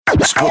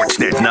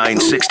Sportsnet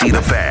 960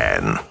 The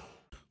Fan.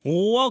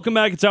 Welcome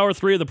back. It's hour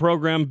 3 of the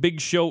program.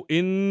 Big show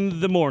in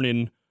the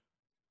morning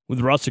with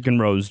Russick and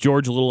Rose.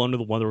 George a little under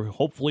the weather.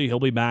 Hopefully he'll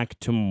be back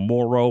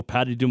tomorrow.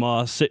 Patty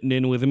Dumas sitting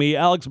in with me.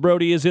 Alex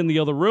Brody is in the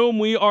other room.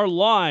 We are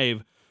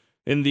live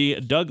in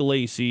the Doug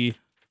Lacey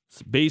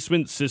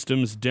Basement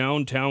Systems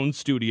downtown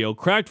studio.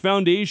 Cracked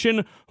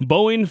foundation,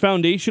 bowing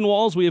foundation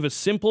walls. We have a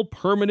simple,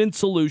 permanent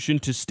solution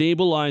to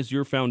stabilize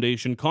your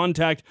foundation.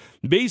 Contact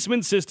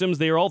Basement Systems.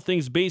 They are all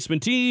things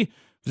basement-y.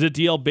 Visit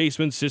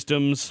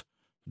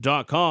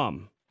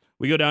dlbasementsystems.com.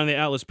 We go down to the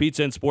Atlas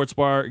Pizza and Sports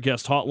Bar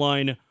guest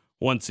hotline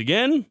once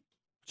again.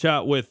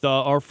 Chat with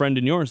our friend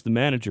and yours, the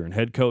manager and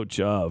head coach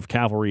of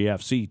Cavalry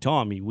FC,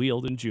 Tommy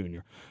Wheeldon Jr.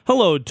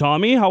 Hello,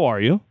 Tommy. How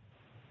are you?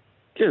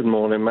 Good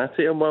morning,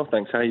 Matty. I'm well,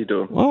 thanks. How you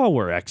doing? Oh,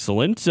 we're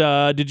excellent.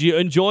 Did you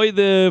enjoy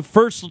the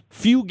first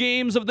few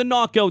games of the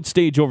knockout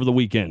stage over the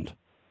weekend?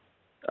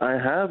 I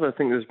have. I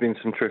think there's been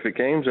some terrific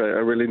games. I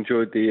really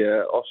enjoyed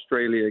the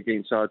Australia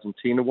against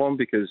Argentina one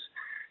because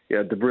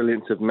the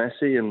brilliance of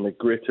Messi and the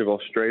grit of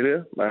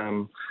Australia.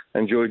 I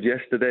enjoyed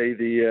yesterday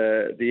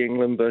the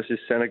England versus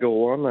Senegal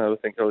one. I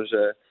think I was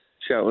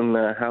shouting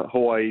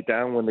Hawaii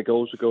down when the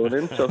goals were going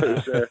in. So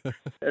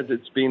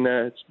it's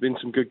been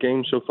some good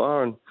games so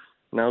far, and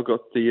now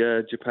got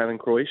the Japan and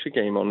Croatia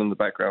game on in the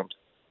background.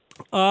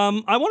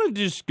 I wanted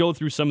to just go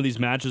through some of these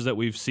matches that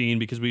we've seen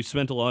because we've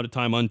spent a lot of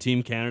time on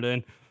Team Canada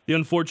and the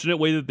unfortunate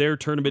way that their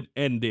tournament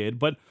ended.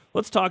 But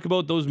let's talk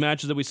about those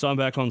matches that we saw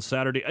back on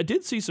Saturday. I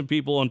did see some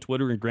people on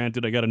Twitter, and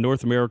granted, I got a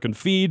North American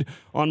feed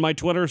on my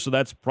Twitter, so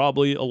that's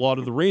probably a lot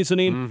of the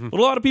reasoning. Mm-hmm. But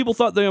a lot of people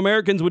thought the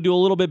Americans would do a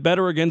little bit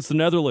better against the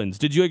Netherlands.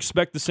 Did you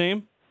expect the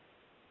same?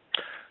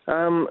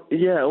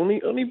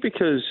 Only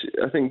because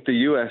I think the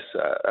U.S.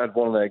 had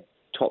one of their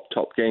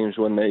top games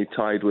when they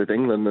tied with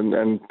England,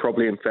 and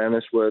probably in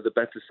fairness were the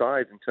better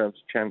side in terms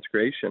of chance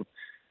creation.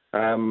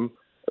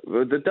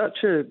 The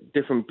Dutch are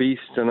different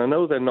beasts, and I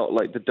know they're not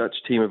like the Dutch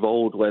team of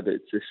old where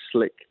it's this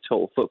slick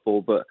total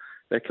football, but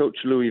their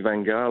coach Louis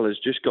van Gaal has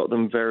just got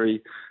them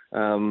very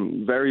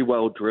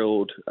well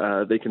drilled.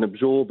 They can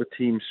absorb a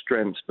team's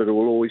strengths, but it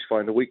will always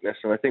find a weakness.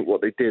 And I think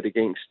what they did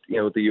against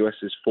the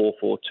US's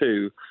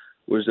 4-4-2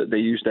 was that they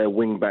used their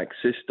wing-back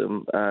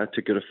system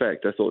to good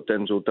effect. I thought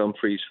Denzel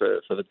Dumfries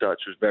for the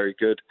Dutch was very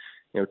good.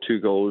 2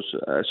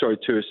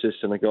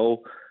 assists and a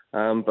goal.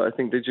 But I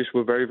think they just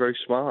were very, very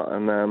smart.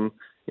 And,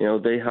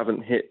 they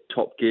haven't hit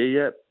top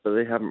gear yet, but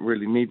they haven't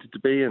really needed to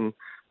be. And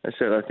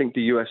I think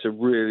the US have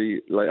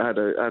really had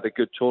a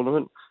good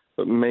tournament,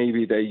 but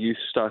maybe their youth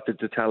started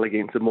to tell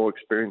against the more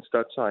experienced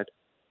Dutch side.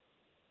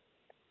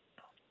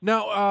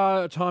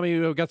 Now, Tommy,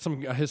 we've got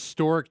some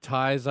historic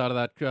ties out of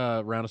that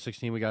round of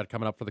 16 we got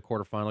coming up for the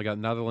quarterfinal. We got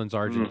Netherlands,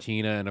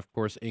 Argentina, and, of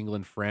course,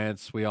 England,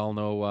 France. We all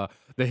know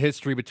the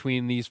history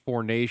between these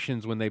four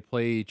nations when they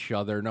play each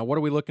other. Now, what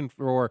are we looking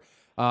for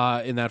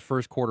in that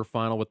first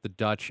quarterfinal with the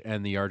Dutch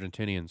and the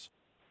Argentinians?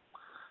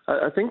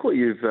 I think what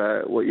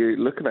you're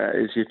looking at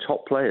is your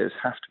top players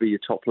have to be your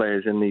top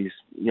players in these,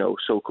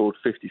 so-called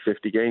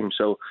 50-50 games.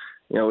 So,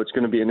 it's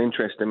going to be an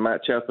interesting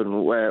matchup,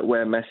 and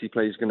where Messi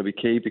plays is going to be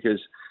key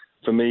because –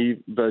 for me,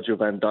 Virgil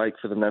van Dijk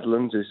for the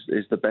Netherlands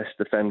is the best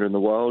defender in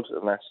the world,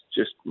 and that's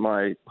just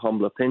my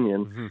humble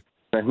opinion. Mm-hmm.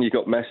 And you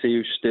got Messi,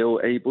 who's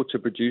still able to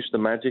produce the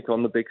magic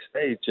on the big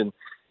stage, and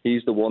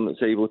he's the one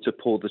that's able to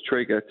pull the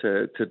trigger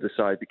to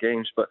decide the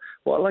games. But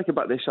what I like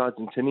about this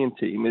Argentinian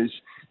team is,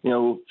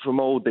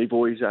 from old they've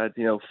always had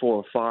 4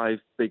 or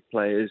 5 big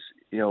players,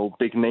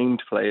 big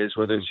named players,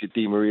 whether it's your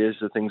Di Marias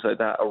or things like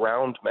that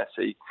around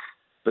Messi.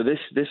 But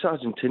this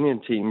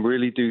Argentinian team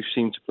really do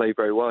seem to play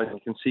very well, and you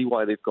can see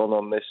why they've gone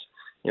on this,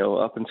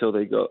 up until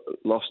they got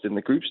lost in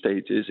the group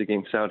stages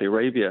against Saudi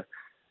Arabia.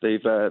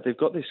 They've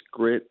got this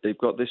grit, they've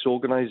got this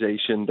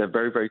organization, they're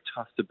very, very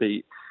tough to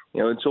beat.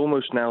 It's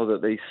almost now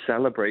that they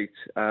celebrate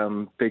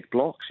big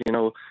blocks.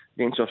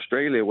 Against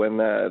Australia when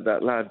that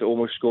lad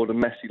almost scored a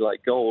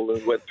Messi-like goal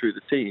and went through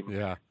the team.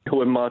 Yeah.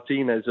 When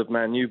Martinez of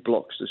Man U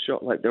blocks the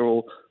shot, like they're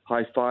all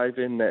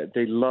high-fiving.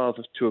 They love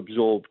to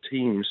absorb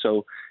teams.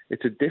 So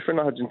it's a different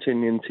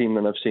Argentinian team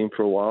than I've seen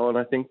for a while, and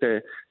I think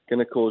they're going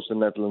to cause the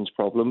Netherlands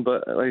problem.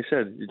 But like I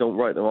said, you don't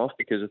write them off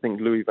because I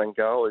think Louis van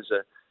Gaal is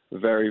a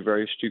very,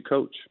 very astute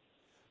coach.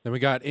 Then we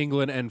got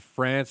England and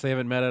France. They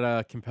haven't met at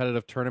a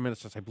competitive tournament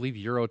since, I believe,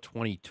 Euro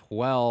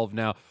 2012.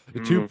 Now, the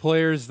two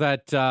players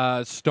that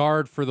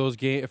starred for those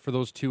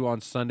two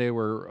on Sunday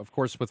were, of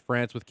course, with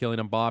France, with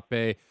Kylian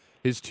Mbappe,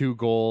 his 2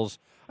 goals.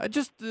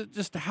 Just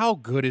how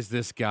good is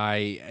this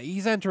guy?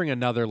 He's entering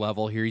another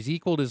level here. He's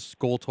equaled his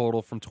goal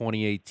total from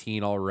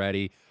 2018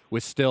 already,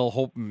 with still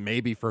hope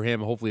maybe for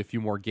him, hopefully a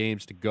few more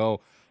games to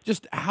go.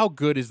 Just how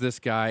good is this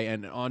guy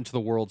and onto the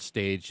world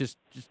stage? Just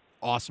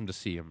awesome to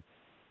see him.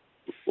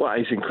 Well,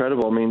 he's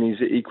incredible. I mean,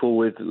 he's equal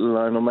with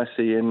Lionel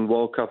Messi in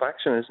World Cup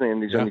action, isn't he?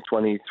 And he's only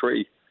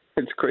 23.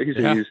 It's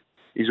crazy. Yeah.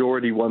 He's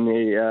already won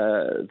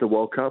the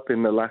World Cup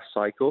in the last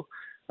cycle.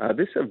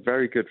 This is a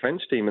very good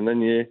French team. And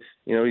then you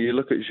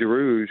look at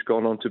Giroud, who's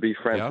gone on to be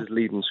France's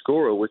leading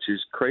scorer, which is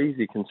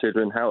crazy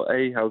considering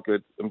how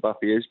good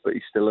Mbappe is, but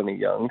he's still only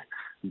young.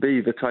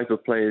 B, the type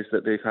of players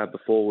that they've had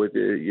before with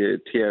your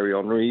Thierry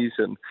Henrys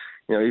and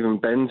even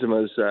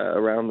Benzema's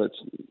around that's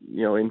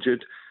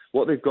injured.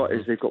 What they've got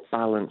is they've got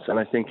balance, and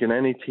I think in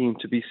any team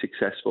to be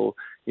successful,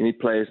 you need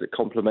players that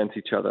complement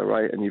each other,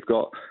 right? And you've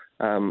got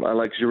I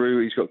like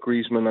Giroud. He's got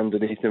Griezmann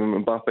underneath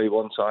him, Mbappe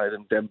one side,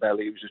 and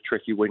Dembele, who's a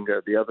tricky winger,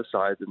 at the other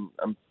side.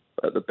 And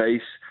at the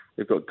base,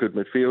 they've got good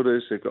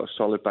midfielders, they've got a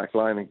solid back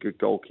line and good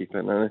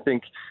goalkeeping. And I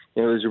think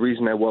there's a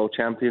reason they're world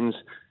champions.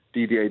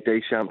 Didier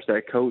Deschamps,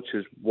 their coach,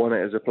 has won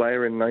it as a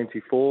player in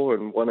 '94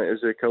 and won it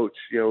as a coach,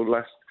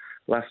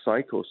 last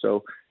cycle.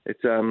 So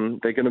it's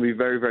they're going to be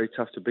very, very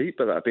tough to beat.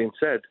 But that being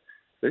said,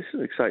 this is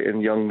an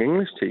exciting young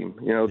English team.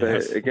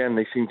 Yes.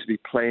 They seem to be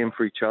playing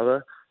for each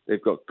other.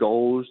 They've got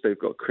goals, they've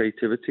got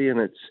creativity, and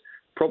it's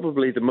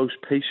probably the most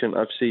patient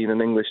I've seen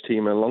an English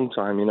team in a long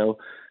time.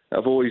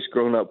 I've always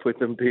grown up with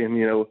them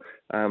being,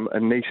 a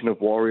nation of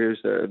warriors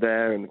that are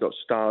there and got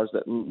stars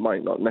that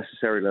might not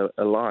necessarily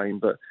align.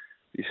 But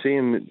you're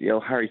seeing,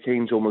 Harry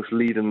Kane's almost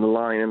leading the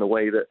line in a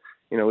way that,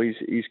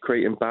 he's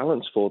creating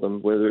balance for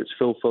them, whether it's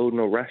Phil Foden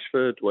or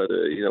Rashford,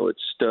 whether,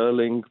 it's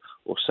Sterling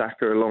or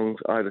Saka along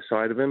either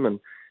side of him. And,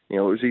 it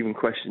was even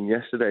questioned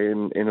yesterday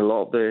in a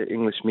lot of the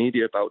English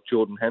media about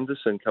Jordan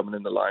Henderson coming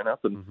in the lineup.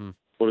 And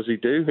what does he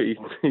do?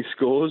 He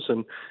scores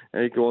and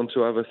they go on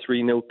to have a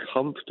 3-0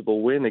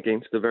 comfortable win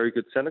against a very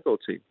good Senegal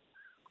team.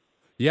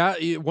 Yeah,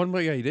 one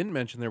way you didn't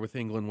mention there with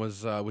England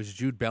was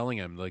Jude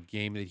Bellingham. The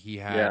game that he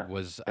had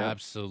was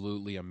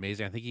absolutely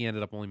amazing. I think he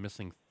ended up only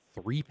missing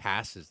 3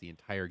 passes the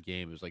entire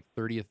game. It was like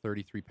 30 of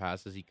 33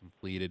 passes he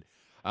completed.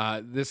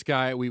 This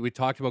guy, we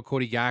talked about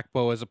Cody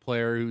Gakpo as a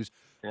player who's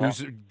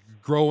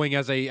growing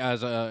as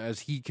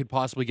he could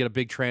possibly get a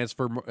big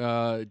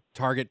transfer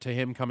target to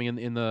him coming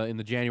in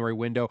the January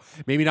window.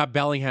 Maybe not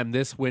Bellingham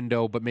this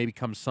window, but maybe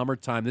come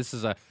summertime. This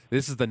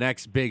is the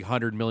next big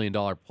 $100 million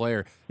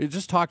player.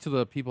 Just talk to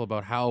the people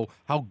about how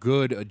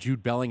good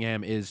Jude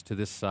Bellingham is to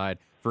this side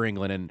for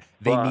England, and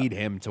they need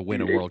him to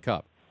win a World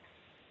Cup.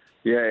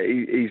 Yeah,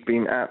 he's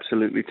been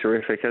absolutely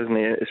terrific, hasn't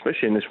he?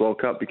 Especially in this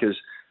World Cup, because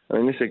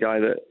this is a guy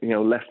that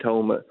left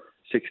home at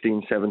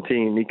 16,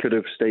 17. He could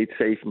have stayed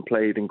safe and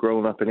played and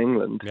grown up in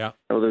England. Yeah.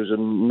 There was a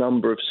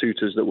number of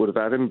suitors that would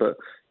have had him, but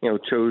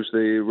chose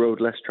the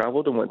road less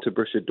travelled and went to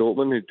Borussia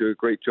Dortmund, who do a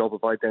great job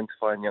of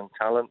identifying young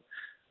talent.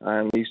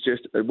 And he's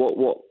just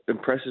what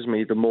impresses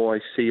me the more I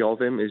see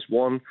of him is,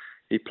 one,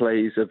 he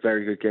plays a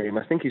very good game.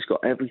 I think he's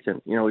got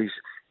everything.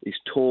 He's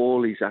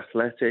tall, he's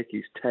athletic,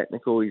 he's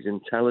technical, he's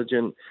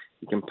intelligent.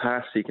 He can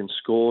pass, he can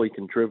score, he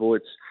can dribble.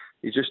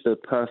 He's just a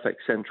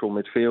perfect central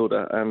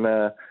midfielder.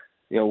 And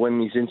when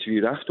he's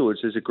interviewed afterwards,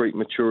 there's a great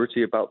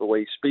maturity about the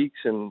way he speaks,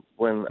 and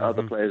when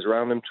other players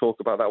around him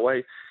talk about that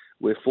way,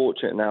 we're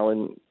fortunate now.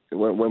 And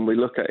when we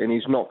look at it, and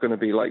he's not going to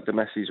be like the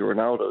Messis or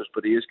Ronaldos,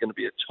 but he is going to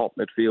be a top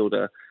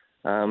midfielder.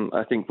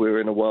 I think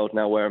we're in a world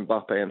now where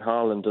Mbappe and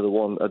Haaland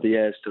are the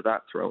heirs to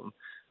that throne.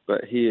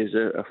 But he is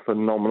a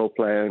phenomenal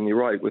player, and you're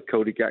right, with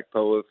Cody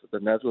Gakpo of the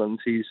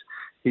Netherlands,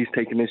 he's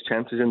taken his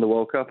chances in the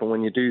World Cup, and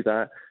when you do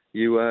that,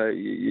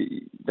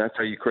 that's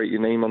how you create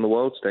your name on the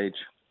world stage.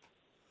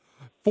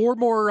 4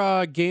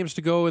 more games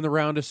to go in the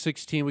round of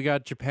 16. We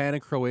got Japan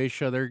and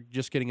Croatia. They're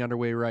just getting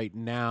underway right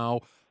now.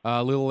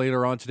 A little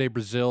later on today,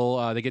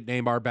 Brazil. They get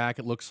Neymar back,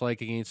 it looks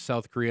like, against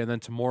South Korea. And then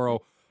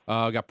tomorrow,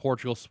 got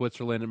Portugal,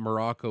 Switzerland, and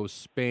Morocco,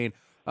 Spain.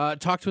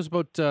 Talk to us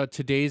about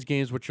today's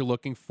games, what you're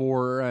looking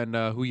for, and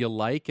who you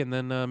like, and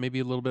then maybe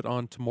a little bit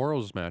on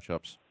tomorrow's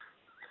matchups.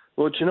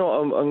 Well, do you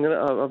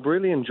know, I've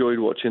really enjoyed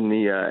watching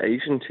the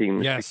Asian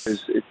teams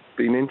because it's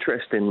been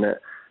interesting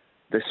that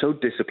they're so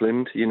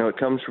disciplined. It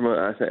comes from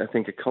I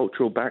think a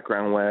cultural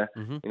background where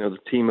the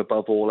team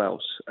above all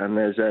else, and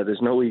there's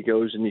no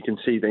egos, and you can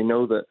see they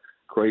know that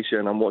Croatia,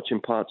 and I'm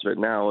watching parts of it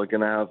now, are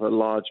going to have a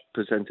large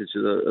percentage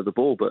of the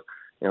ball, but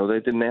they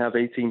have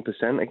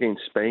 18%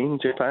 against Spain,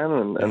 Japan,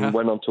 and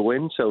went on to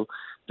win. So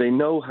they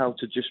know how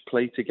to just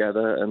play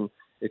together, and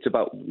it's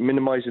about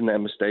minimizing their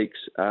mistakes.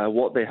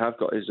 What they have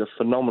got is a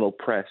phenomenal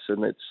press,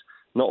 and it's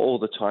not all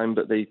the time,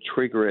 but they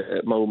trigger it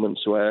at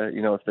moments where,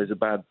 if there's a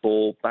bad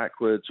ball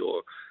backwards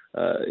or,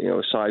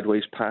 a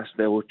sideways pass,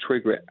 they will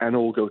trigger it and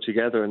all go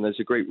together. And there's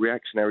a great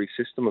reactionary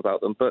system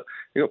about them. But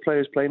they've got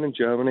players playing in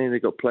Germany.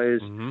 They've got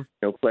players,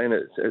 playing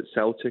at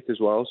Celtic as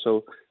well.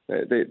 So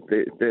they're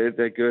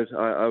good.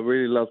 I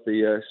really love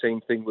the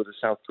same thing with the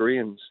South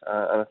Koreans.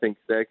 And I think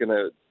they're going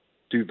to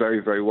do very,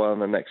 very well in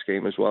the next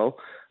game as well.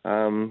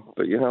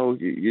 But,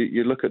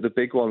 you look at the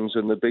big ones,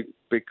 and the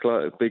big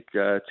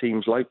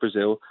teams like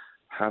Brazil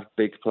have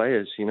big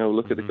players.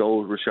 Look at the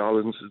goal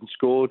Richarlison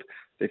scored.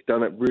 They've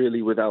done it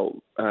really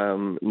without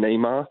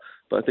Neymar,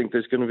 but I think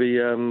there's going to be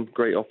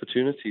great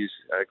opportunities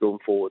going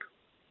forward.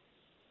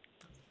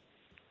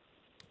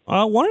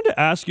 I wanted to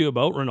ask you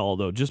about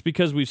Ronaldo, just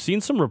because we've seen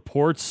some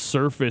reports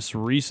surface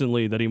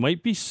recently that he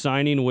might be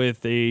signing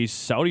with a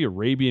Saudi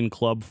Arabian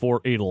club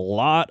for a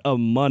lot of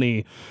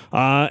money.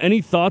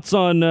 Any thoughts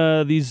on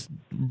these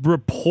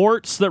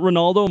reports that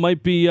Ronaldo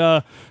might be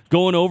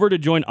going over to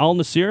join Al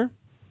Nassr?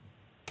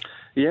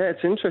 Yeah,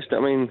 it's interesting.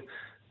 I mean,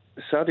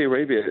 Saudi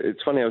Arabia,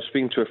 it's funny, I was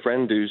speaking to a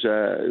friend who's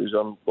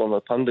on one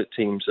of the pundit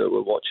teams that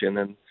we're watching,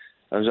 and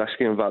I was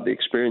asking him about the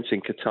experience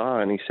in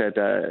Qatar, and he said,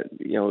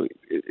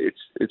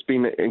 it's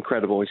been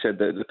incredible. He said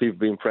that the people have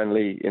been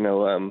friendly,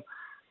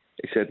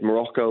 he said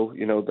Morocco,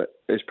 that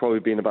has probably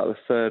been about the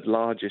third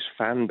largest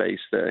fan base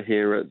that are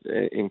here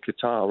in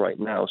Qatar right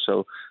now.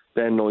 So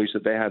their noise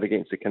that they had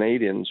against the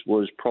Canadians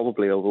was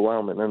probably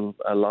overwhelming, and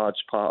a large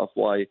part of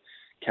why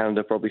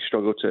Canada probably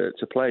struggled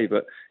to play.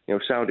 But,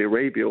 Saudi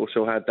Arabia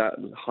also had that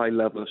high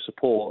level of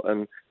support,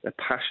 and they're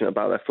passionate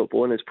about their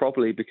football. And it's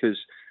probably because,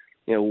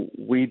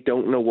 we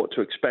don't know what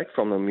to expect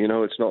from them.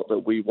 It's not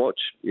that we watch,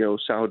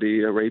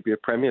 Saudi Arabia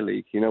Premier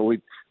League.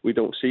 We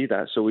don't see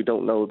that, so we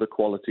don't know the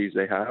qualities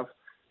they have.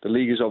 The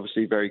league is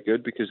obviously very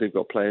good because they've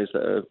got players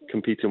that are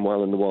competing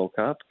well in the World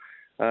Cup.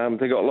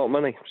 They got a lot of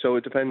money, so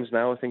it depends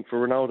now. I think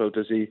for Ronaldo,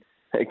 does he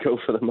go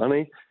for the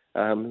money?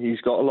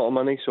 He's got a lot of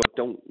money, so I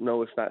don't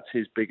know if that's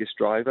his biggest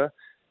driver.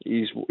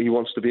 He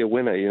wants to be a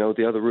winner.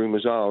 The other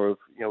rumours are of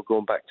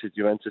going back to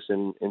Juventus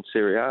in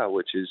Serie A,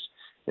 which is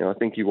I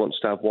think he wants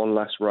to have one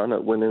last run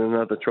at winning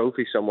another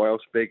trophy somewhere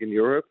else big in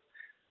Europe.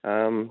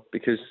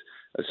 Because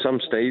at some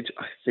stage,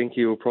 I think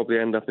he will probably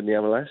end up in the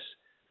MLS.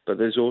 But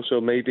there's also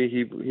maybe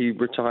he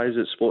retires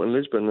at Sporting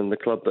Lisbon and the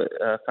club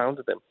that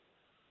founded him.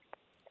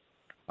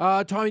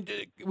 Tommy,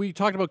 we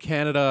talked about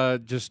Canada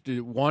just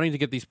wanting to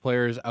get these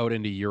players out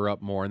into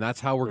Europe more, and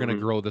that's how we're going to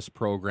grow this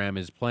program,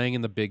 is playing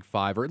in the Big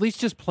Five, or at least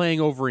just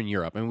playing over in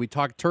Europe. And we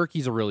talk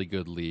Turkey's a really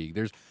good league.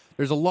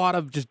 There's a lot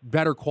of just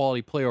better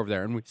quality play over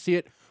there, and we see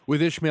it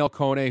with Ismail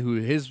Kone, who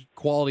his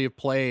quality of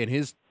play and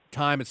his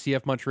time at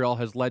CF Montreal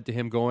has led to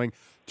him going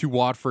to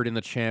Watford in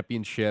the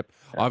championship.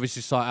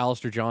 Obviously saw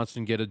Alistair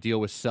Johnston get a deal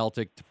with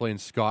Celtic to play in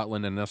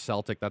Scotland, and now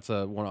Celtic, that's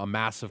a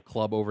massive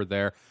club over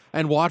there.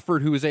 And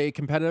Watford, who is a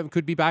competitive,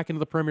 could be back into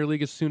the Premier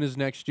League as soon as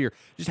next year.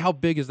 Just how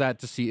big is that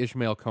to see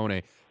Ismail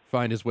Kone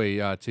find his way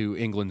to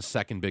England's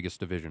second biggest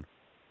division?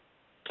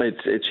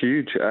 It's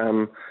huge.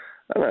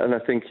 And I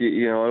think,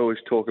 I always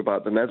talk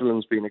about the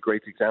Netherlands being a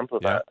great example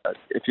of that.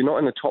 If you're not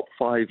in the top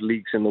 5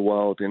 leagues in the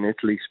world, in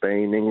Italy,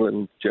 Spain,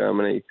 England,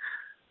 Germany,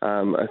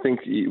 I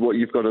think what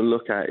you've got to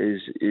look at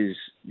is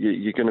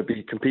you're going to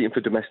be competing for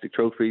domestic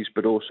trophies,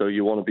 but also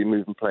you want to be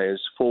moving players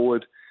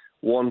forward.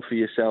 1, for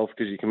yourself,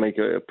 because you can make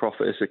a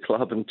profit as a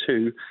club, and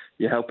 2,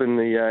 you're helping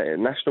the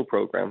national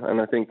program.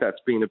 And I think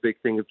that's been a big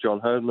thing of John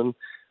Herdman.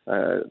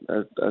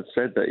 I've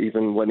said that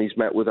even when he's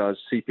met with our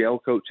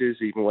CPL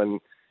coaches, even when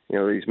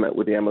he's met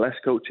with the MLS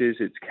coaches,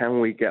 it's can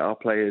we get our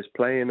players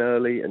playing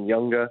early and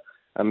younger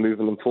and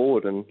moving them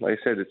forward. And like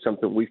I said, it's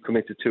something we've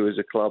committed to as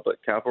a club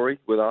at Cavalry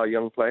with our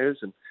young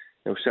players, and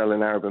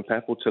selling Arab and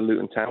Pepple to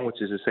Luton Town,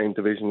 which is the same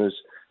division as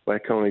where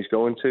Kone's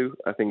going to.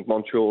 I think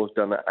Montreal has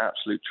done an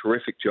absolute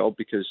terrific job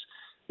because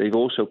they've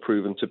also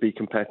proven to be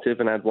competitive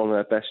and had one of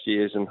their best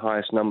years and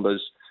highest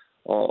numbers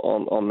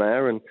on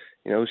there, and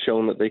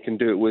shown that they can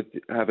do it with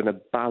having a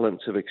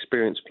balance of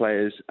experienced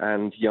players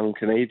and young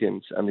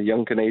Canadians. And the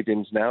young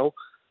Canadians now,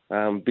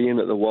 being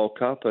at the World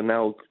Cup, are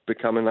now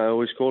becoming, I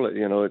always call it,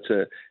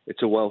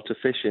 it's a well to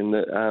fish in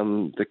that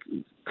the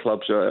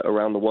clubs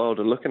around the world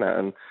are looking at.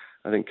 And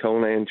I think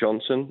Kone and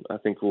Johnson, I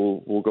think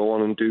will go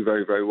on and do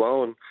very, very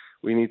well. And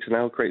we need to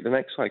now create the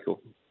next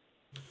cycle.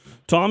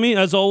 Tommy,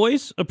 as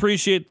always,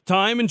 appreciate the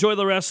time. Enjoy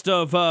the rest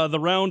of the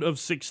round of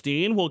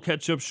 16. We'll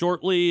catch up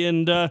shortly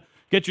and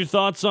get your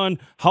thoughts on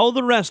how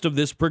the rest of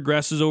this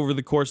progresses over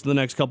the course of the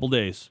next couple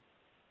days.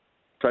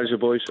 Pleasure,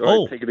 boys.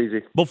 All right, take it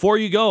easy. Before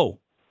you go,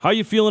 how are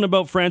you feeling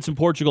about France and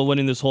Portugal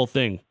winning this whole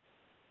thing?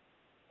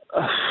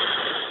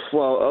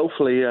 Well,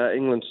 hopefully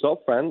England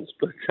stop France,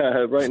 but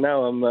right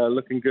now I'm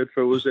looking good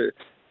for,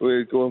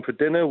 we're going for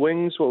dinner,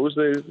 wings? What was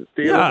the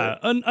deal? Yeah,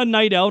 a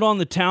night out on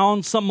the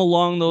town, something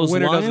along those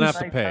lines. The winner doesn't have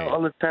to pay. Out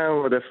on the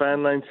town with a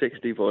fan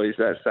 960, boys.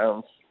 That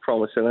sounds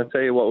promising. I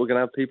tell you what, we're going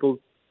to have people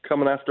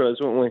coming after us,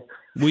 won't we?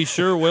 We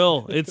sure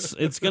will.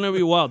 It's going to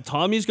be wild.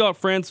 Tommy's got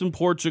France and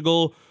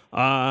Portugal.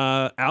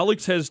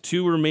 Alex has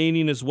 2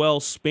 remaining as well,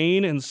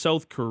 Spain and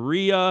South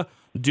Korea.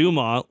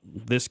 Duma,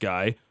 this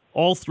guy,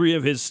 all 3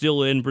 of his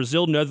still in,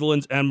 Brazil,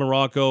 Netherlands, and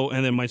Morocco,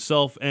 and then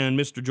myself and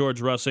Mr. George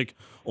Russick.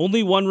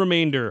 Only 1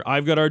 remainder.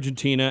 I've got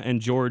Argentina,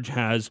 and George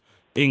has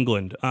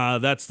England.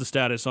 That's the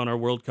status on our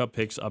World Cup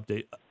picks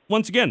update.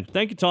 Once again,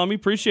 thank you, Tommy.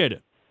 Appreciate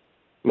it.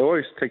 No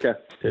worries. Take care.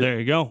 Cheers. There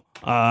you go.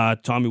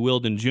 Tommy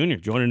Wilden Jr.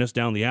 joining us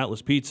down the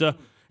Atlas Pizza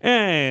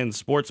and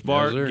Sports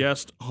Bar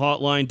guest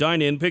hotline.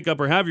 Dine in, pick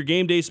up, or have your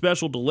game day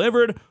special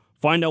delivered.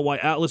 Find out why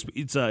Atlas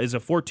Pizza is a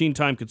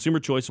 14-time Consumer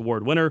Choice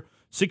Award winner.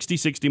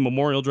 6060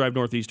 Memorial Drive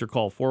Northeast, or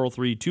call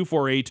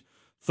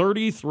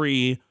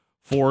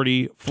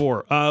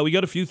 403-248-3344. We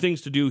got a few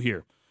things to do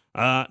here.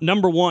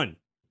 Number 1,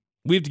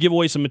 we have to give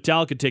away some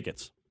Metallica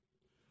tickets.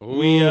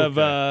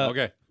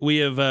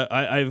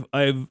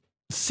 I've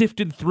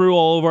sifted through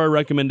all of our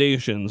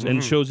recommendations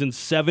and chosen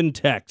 7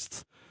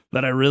 texts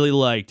that I really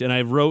liked, and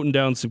I've written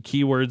down some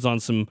keywords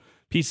on some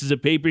pieces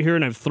of paper here,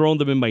 and I've thrown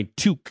them in my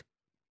toque.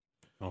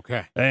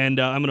 Okay. And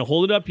I'm going to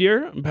hold it up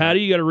here.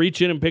 Patty, you got to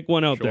reach in and pick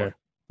one out there.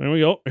 There we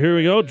go. Here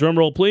we go. Drum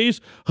roll, please.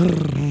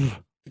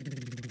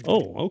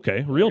 Oh,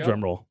 okay. Real go.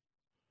 drum roll.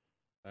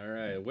 All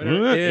right.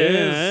 Winner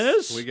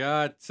is... We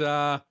got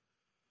the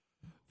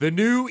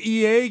new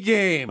EA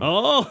game.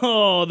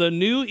 Oh, the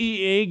new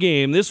EA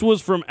game. This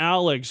was from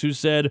Alex, who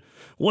said,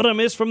 what I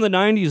missed from the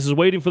 90s is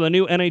waiting for the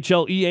new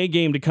NHL EA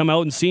game to come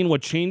out and seeing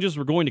what changes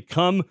were going to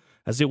come,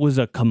 as it was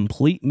a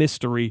complete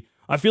mystery.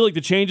 I feel like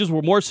the changes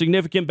were more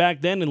significant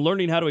back then, and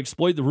learning how to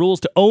exploit the rules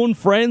to own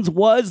friends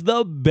was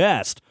the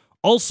best.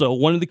 Also,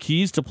 one of the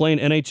keys to playing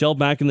NHL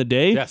back in the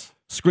day, Yes.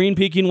 screen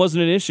peeking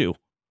wasn't an issue.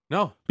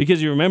 No.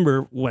 Because you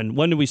remember, when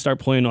did we start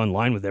playing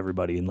online with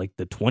everybody? In like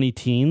the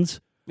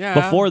 20-teens? Yeah.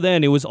 Before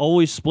then, it was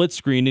always split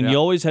screen, and Yeah. you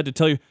always had to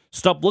tell you,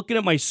 stop looking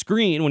at my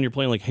screen when you're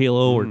playing like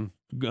Halo or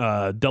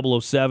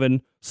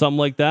 007, something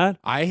like that.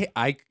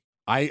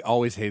 I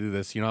always hated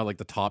this. You know, like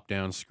the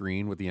top-down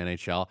screen with the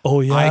NHL.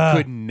 Oh, yeah. I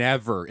could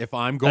never, if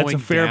I'm going That's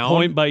a fair down,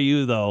 point by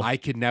you, though. I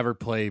could never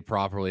play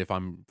properly if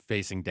I'm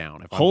facing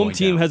down. If I'm Home going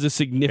team down. has a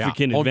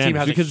significant Yeah, home team advantage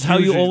has a because it's how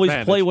you huge always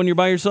advantage. play when you're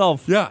by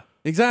yourself. Yeah,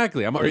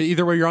 exactly.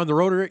 Either way you're on the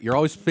road or you're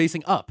always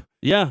facing up.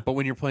 Yeah. But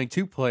when you're playing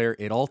two-player,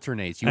 it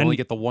alternates. You And- only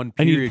get the one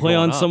And period you play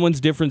going on up. someone's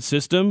different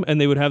system,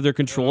 and they would have their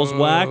controls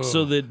whacked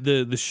so that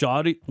the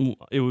shot,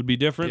 it would be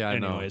different. Yeah, I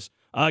know. Anyways,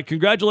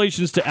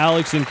 congratulations to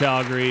Alex in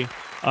Calgary.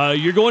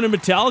 You're going to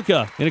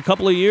Metallica in a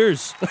couple of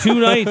years. 2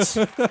 nights.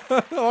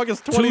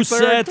 August 23rd,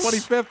 sets.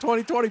 25th,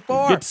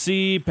 2024. Get to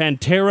see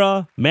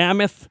Pantera,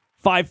 Mammoth,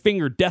 Five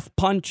Finger Death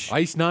Punch,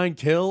 Ice 9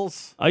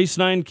 kills. Ice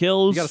Nine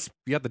Kills.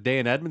 You got the day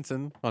in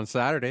Edmonton on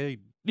Saturday.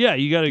 Yeah,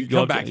 you got to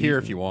Come back here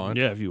if you want.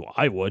 Yeah,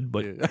 I would,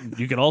 but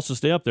you could also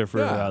stay up there for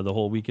Yeah. the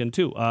whole weekend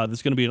too. This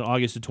is going to be in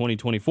August of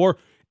 2024,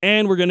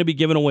 and we're going to be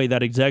giving away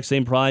that exact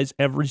same prize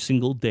every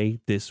single day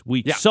this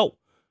week. Yeah. So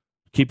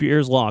keep your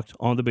ears locked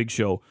on the big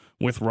show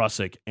with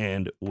Russick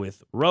and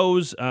with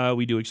Rose.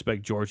 We do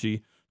expect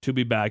Georgie to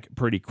be back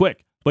pretty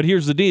quick. But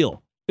here's the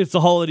deal. It's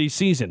the holiday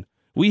season.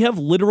 We have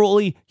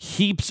literally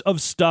heaps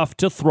of stuff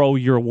to throw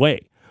your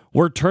way.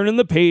 We're turning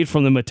the page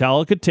from the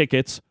Metallica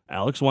tickets.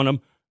 Alex won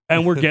them.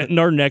 And we're getting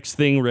our next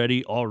thing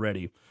ready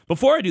already.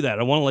 Before I do that,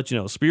 I want to let you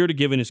know, Spirit of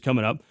Giving is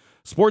coming up.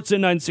 Sportsnet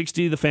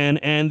 960, The Fan,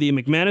 and the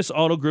McManus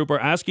Auto Group are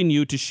asking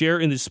you to share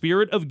in the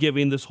spirit of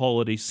giving this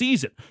holiday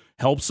season.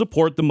 Help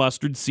support the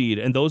Mustard Seed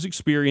and those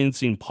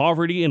experiencing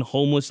poverty and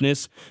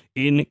homelessness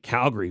in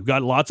Calgary. We've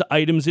got lots of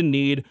items in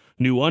need: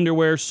 new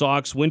underwear,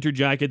 socks, winter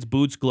jackets,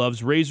 boots,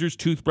 gloves, razors,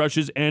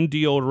 toothbrushes, and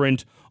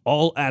deodorant,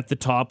 all at the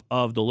top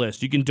of the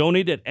list. You can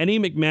donate at any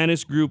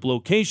McManus Group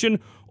location,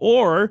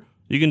 or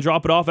you can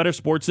drop it off at our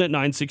Sportsnet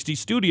 960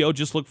 studio.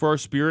 Just look for our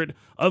Spirit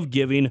of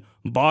Giving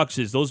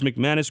boxes. Those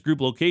McManus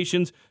Group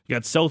locations, you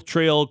got South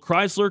Trail,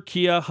 Chrysler,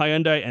 Kia,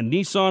 Hyundai, and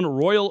Nissan,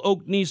 Royal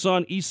Oak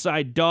Nissan,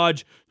 Eastside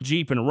Dodge,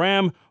 Jeep and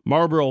Ram,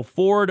 Marlboro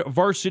Ford,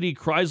 Varsity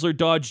Chrysler,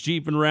 Dodge,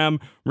 Jeep and Ram,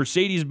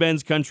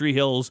 Mercedes-Benz Country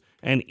Hills,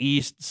 and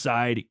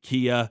Eastside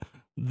Kia.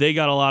 They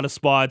got a lot of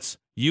spots.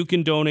 You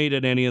can donate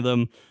at any of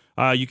them.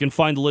 You can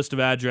find the list of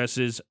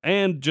addresses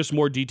and just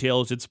more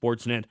details at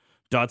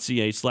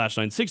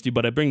sportsnet.ca/960.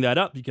 But I bring that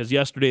up because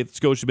yesterday at the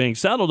Scotiabank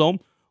Saddledome,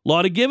 a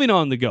lot of giving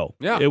on the go.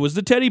 Yeah. It was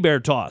the teddy bear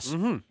toss.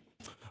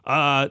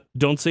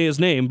 Don't say his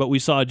name, but we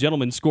saw a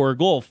gentleman score a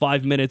goal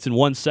 5 minutes and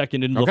 1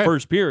 second into the Okay.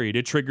 first period.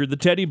 It triggered the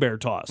teddy bear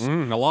toss. A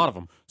lot of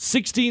them.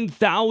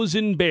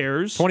 16,000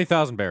 bears.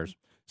 20,000 bears.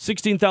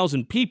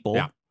 16,000 people.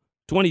 Yeah.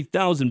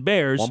 20,000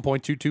 bears.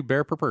 1.22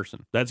 bear per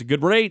person. That's a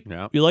good rate.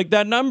 Yeah. You like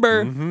that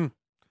number? Mm-hmm.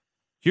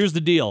 Here's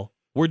the deal.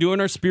 We're doing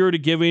our Spirit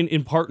of Giving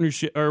in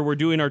partnership, or we're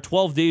doing our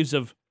 12 days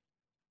of,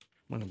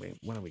 what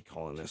are we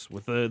calling this?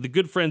 With the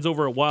good friends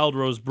over at Wild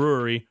Rose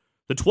Brewery,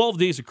 the 12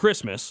 days of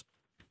Christmas.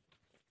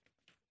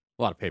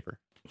 A lot of paper.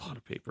 A lot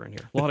of paper in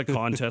here. A lot of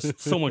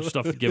contests. So much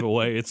stuff to give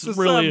away. It's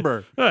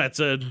December. really, it's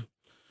an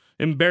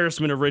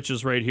embarrassment of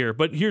riches right here.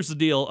 But here's the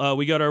deal.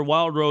 We got our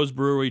Wild Rose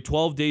Brewery,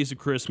 12 days of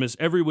Christmas,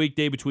 every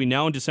weekday between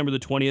now and December the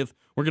 20th.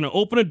 We're going to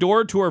open a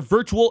door to our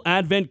virtual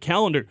advent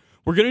calendar.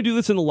 We're going to do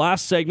this in the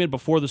last segment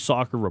before the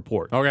soccer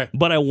report. Okay.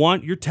 But I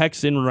want your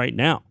text in right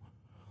now.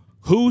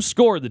 Who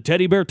scored the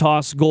teddy bear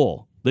toss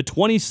goal? The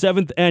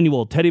 27th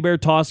annual teddy bear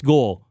toss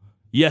goal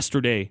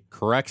yesterday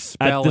Correct at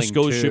spelling, the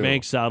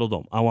Scotiabank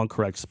Saddledome. I want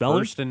correct spelling.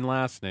 First and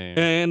last name.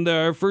 And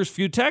our first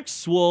few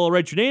texts, we'll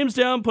write your names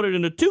down, put it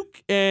in a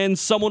toque, and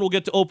someone will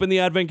get to open the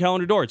advent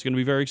calendar door. It's going to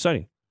be very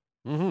exciting.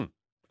 Mm-hmm.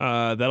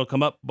 That'll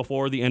come up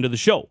before the end of the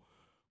show.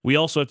 We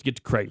also have to get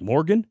to Craig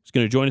Morgan. He's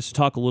going to join us to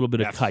talk a little bit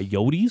of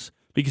Coyotes,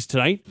 because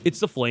tonight it's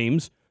the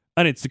Flames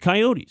and it's the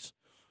Coyotes.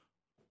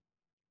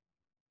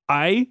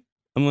 I've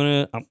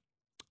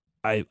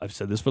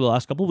said this for the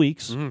last couple of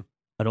weeks. Mm-hmm.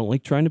 I don't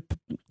like trying to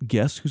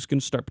guess who's going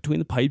to start between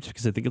the pipes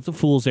because I think it's a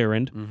fool's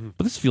errand. Mm-hmm.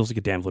 But this feels like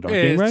a Dan Vladar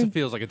game, right? It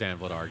feels like a Dan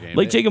Vladar game.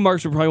 Like Jacob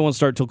Markstrom probably won't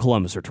start till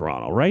Columbus or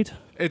Toronto, right?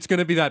 It's going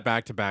to be that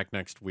back-to-back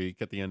next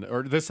week at the end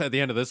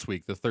of this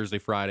week, the Thursday,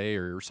 Friday,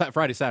 or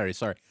Friday, Saturday.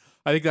 Sorry,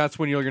 I think that's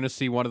when you're going to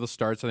see one of the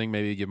starts. I think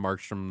maybe give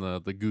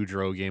Markstrom the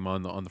Goudreau game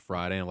on the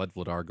Friday and let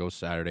Vladar go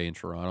Saturday in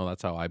Toronto.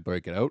 That's how I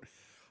break it out.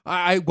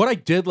 What I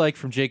did like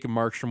from Jacob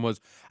Markstrom was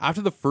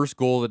after the first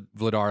goal that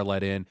Vladar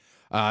let in.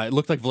 It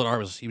looked like Vladar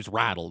was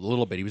rattled a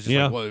little bit. He was just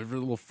a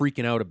little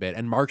freaking out a bit.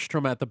 And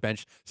Markstrom at the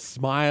bench,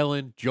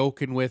 smiling,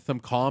 joking with him,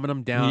 calming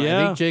him down.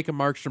 Yeah. I think Jacob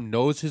Markstrom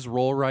knows his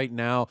role right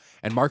now,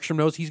 and Markstrom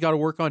knows he's got to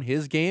work on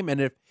his game.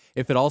 And if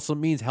it also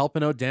means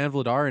helping out Dan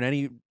Vladar in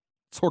any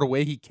sort of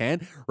way he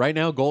can, right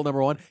now, goal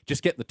number 1,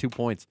 just getting the 2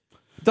 points.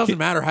 It doesn't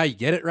matter how you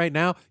get it right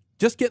now.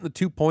 Just getting the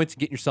 2 points and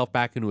getting yourself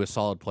back into a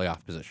solid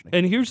playoff positioning.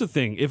 And here's the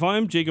thing. If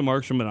I'm Jacob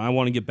Markstrom and I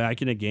want to get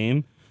back in a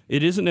game,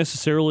 it isn't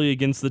necessarily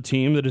against the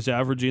team that is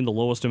averaging the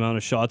lowest amount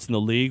of shots in the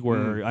league,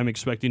 where I'm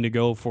expecting to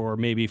go for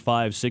maybe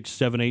 5, 6,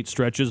 7, 8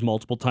 stretches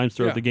multiple times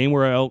throughout the game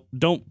where I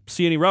don't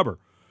see any rubber.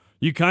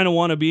 You kind of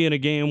want to be in a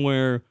game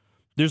where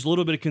there's a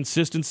little bit of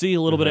consistency,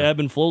 a little bit of ebb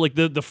and flow. Like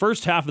the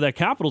first half of that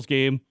Capitals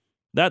game,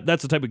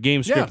 that's the type of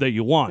game script that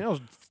you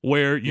want,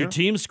 where your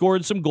team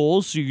scored some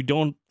goals so you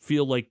don't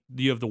feel like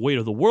you have the weight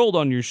of the world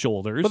on your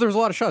shoulders. But there was a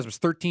lot of shots. It was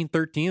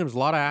 13-13. There was a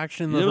lot of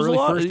action in the early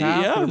first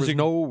half. Yeah, there was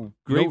no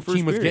team was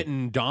period.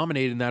 getting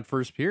dominated in that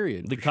first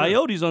period. The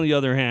Coyotes, on the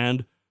other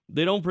hand,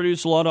 they don't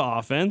produce a lot of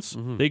offense.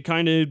 They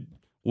kind of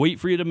wait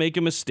for you to make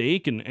a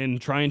mistake and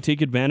try and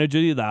take advantage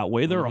of you that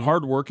way. They're a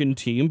hard-working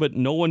team, but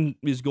no one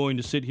is going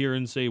to sit here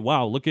and say,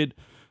 wow, look at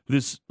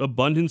this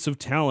abundance of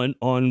talent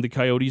on the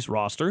Coyotes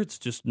roster. It's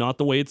just not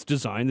the way it's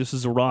designed. This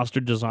is a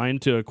roster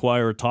designed to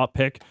acquire a top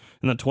pick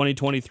in the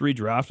 2023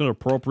 draft, and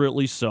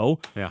appropriately so.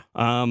 Yeah.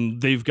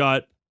 They've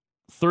got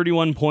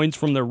 31 points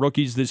from their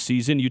rookies this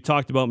season. You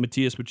talked about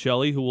Matthias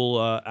Bocelli, who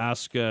we'll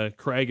ask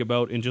Craig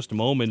about in just a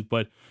moment,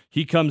 but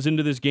he comes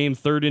into this game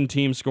third in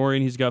team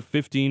scoring. He's got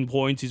 15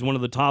 points. He's one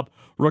of the top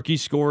rookie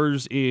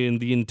scorers in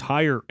the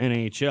entire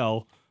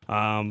NHL.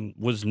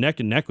 Was neck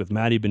and neck with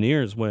Matty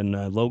Beniers when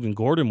Logan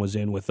Gordon was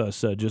in with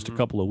us just a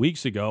couple of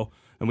weeks ago,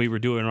 and we were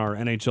doing our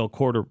NHL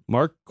quarter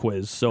mark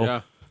quiz.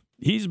 So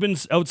he's been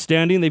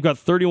outstanding. They've got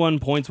 31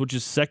 points, which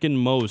is second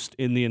most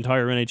in the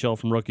entire NHL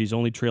from rookies,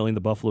 only trailing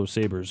the Buffalo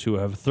Sabres, who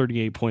have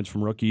 38 points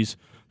from rookies.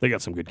 They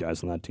got some good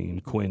guys on that team.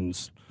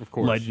 Quinn's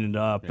lighting it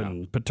up,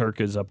 and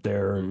Peterka's up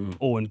there, and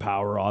Owen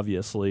Power,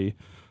 obviously.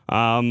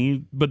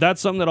 But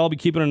that's something that I'll be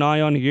keeping an eye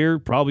on here.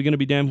 Probably going to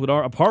be Dan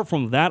Vladar. Apart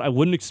from that, I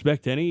wouldn't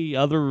expect any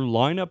other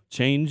lineup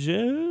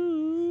changes.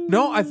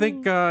 No, I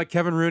think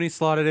Kevin Rooney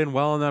slotted in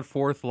well on that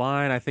fourth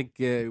line. I think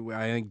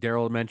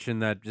Daryl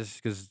mentioned that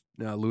just because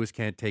Lewis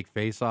can't take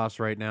faceoffs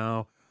right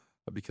now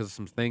because of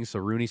some things, so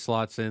Rooney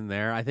slots in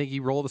there. I think he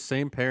rolled the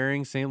same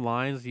pairing, same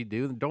lines you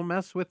do. Don't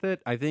mess with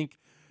it. I think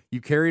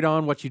you carried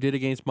on what you did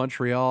against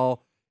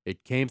Montreal.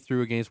 It came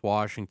through against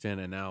Washington,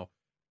 and now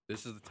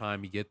this is the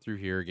time you get through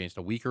here against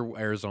a weaker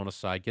Arizona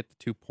side, get the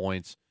 2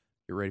 points,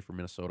 get ready for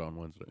Minnesota on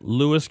Wednesday.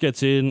 Lewis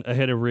gets in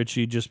ahead of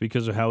Richie just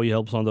because of how he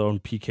helps on the own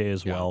PK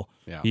as well.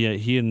 Yeah.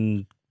 He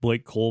and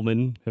Blake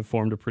Coleman have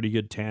formed a pretty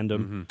good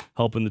tandem,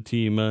 helping the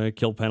team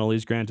kill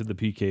penalties. Granted, the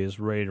PK is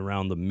right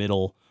around the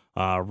middle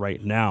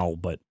right now,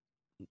 but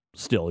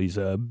still, he's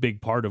a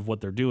big part of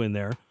what they're doing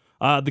there.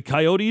 The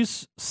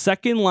Coyotes'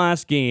 second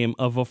last game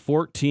of a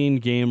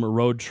 14-game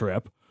road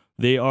trip.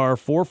 They are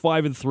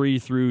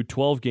 4-5-3 through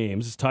 12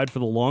 games. It's tied for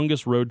the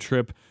longest road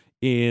trip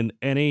in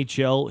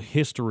NHL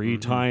history,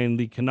 tying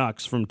the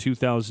Canucks from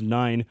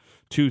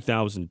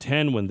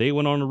 2009-2010 when they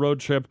went on a road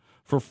trip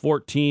for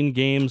 14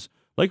 games.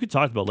 Like we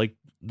talked about, like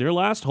their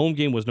last home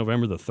game was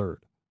November the 3rd.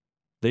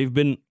 They've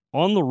been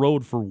on the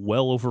road for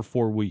well over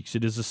 4 weeks.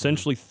 It is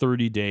essentially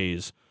 30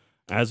 days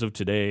as of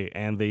today,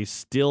 and they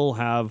still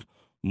have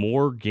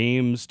more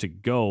games to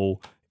go.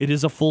 It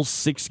is a full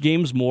 6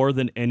 games more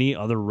than any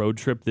other road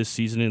trip this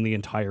season in the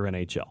entire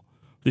NHL.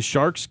 The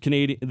Sharks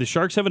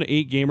have an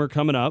 8-gamer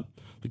coming up.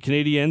 The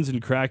Canadiens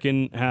and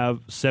Kraken have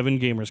 7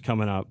 gamers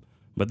coming up,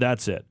 but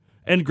that's it.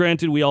 And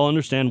granted, we all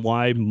understand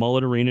why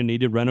Mullet Arena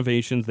needed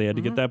renovations. They had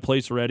to get that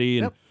place ready,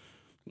 and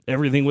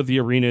everything with the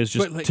arena is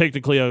just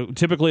typically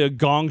a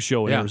gong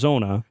show in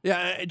Arizona.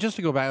 Yeah, just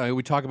to go back,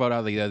 we talk about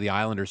how the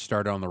Islanders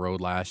started on the road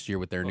last year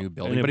with their new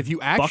building. And but if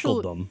you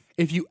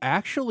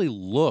actually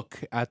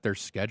look at their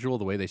schedule,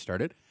 the way they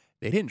started,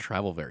 they didn't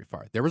travel very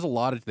far. There was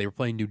they were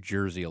playing New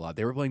Jersey a lot.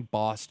 They were playing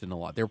Boston a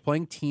lot. They were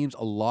playing teams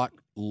a lot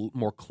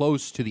more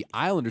close to the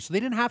Islanders, so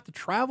they didn't have to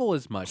travel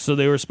as much. So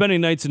they were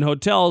spending nights in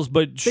hotels,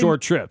 but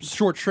short trips.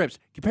 Short trips.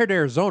 Compared to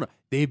Arizona,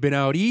 they've been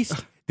out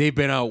east, they've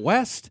been out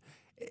west.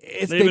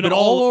 They've been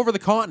all over the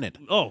continent.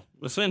 Oh,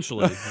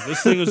 essentially.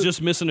 This thing was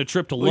just missing a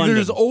trip to London.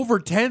 There's over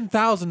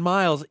 10,000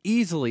 miles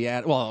easily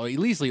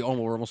easily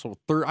almost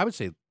 30. I would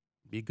say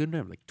be a good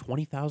number, like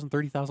 20,000,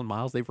 30,000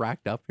 miles they've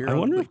racked up here. I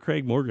wonder if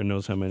Craig Morgan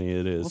knows how many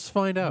it is. Let's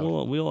find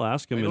out. We'll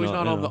ask him. I know he's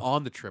not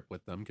on the trip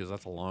with them because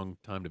that's a long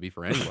time to be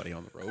for anybody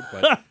on the road.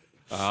 But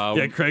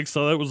yeah, Craig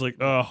saw that was like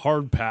a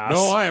hard pass.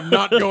 No, I am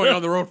not going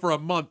on the road for a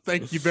month.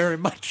 Thank you very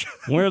much.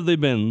 Where have they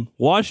been?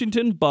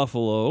 Washington,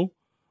 Buffalo,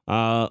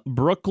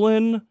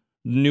 Brooklyn,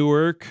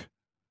 Newark,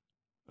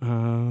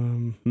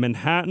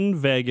 Manhattan,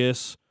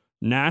 Vegas,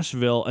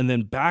 Nashville, and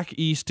then back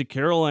east to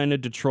Carolina,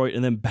 Detroit,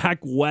 and then back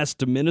west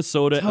to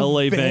Minnesota,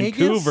 LA, Vegas?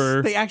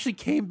 Vancouver. They actually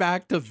came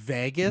back to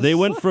Vegas? They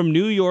went from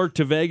New York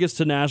to Vegas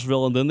to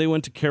Nashville, and then they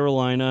went to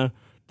Carolina.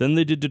 Then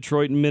they did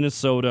Detroit and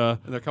Minnesota.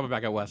 And they're coming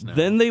back out west now.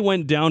 Then they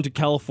went down to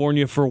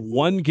California for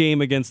one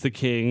game against the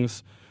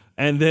Kings,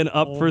 and then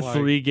up for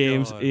 3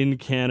 games in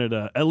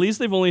Canada. At least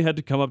they've only had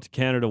to come up to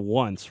Canada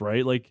once,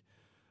 right? Like,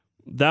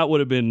 that would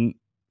have been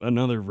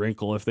another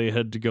wrinkle if they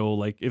had to go,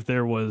 like, if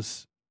there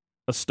was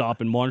a stop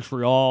in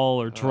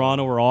Montreal or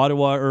Toronto or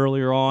Ottawa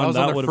earlier on.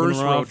 That would was have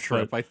been rough, road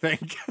trip, I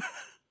think.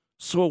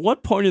 So at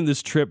what point in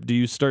this trip do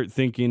you start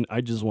thinking, I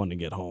just want to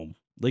get home?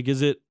 Like,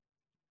 is it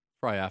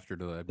Probably after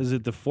the... Is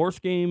it the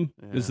 4th game?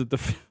 Yeah. Is it the...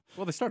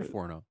 Well, they started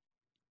 4-0.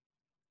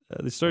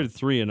 They started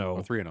 3-0. Oh,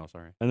 3-0,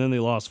 sorry. And then they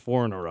lost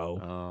 4 in a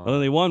row. Oh. And then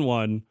they won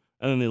 1, and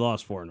then they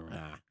lost 4 in a row.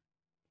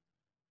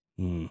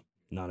 Nah.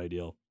 Not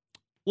ideal.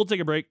 We'll take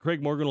a break.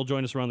 Craig Morgan will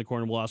join us around the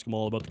corner. We'll ask him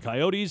all about the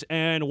Coyotes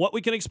and what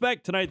we can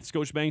expect tonight at the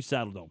Scotiabank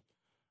Saddledome.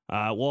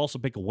 We'll also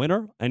pick a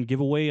winner and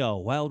give away a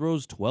Wild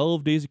Rose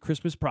 12 Days of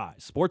Christmas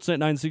prize. Sportsnet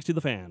 960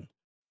 The Fan.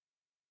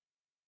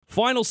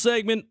 Final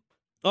segment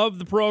of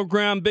the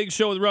program. Big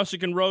show with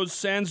Russick and Rose.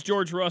 Sans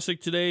George Russick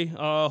today.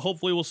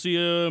 Hopefully we'll see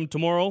him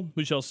tomorrow.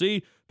 We shall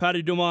see.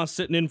 Patty Dumas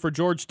sitting in for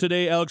George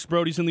today. Alex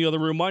Brody's in the other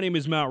room. My name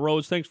is Matt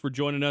Rose. Thanks for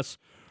joining us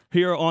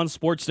here on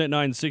Sportsnet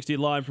 960,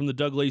 live from the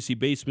Doug Lacey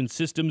Basement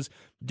Systems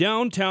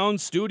downtown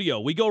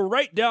studio. We go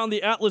right down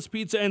the Atlas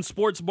Pizza and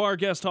Sports Bar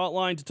guest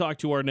hotline to talk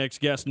to our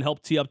next guest and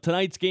help tee up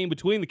tonight's game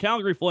between the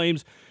Calgary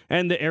Flames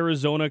and the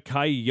Arizona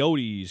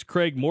Coyotes.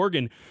 Craig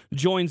Morgan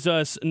joins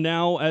us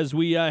now as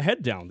we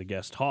head down the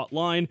guest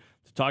hotline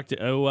to talk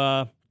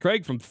to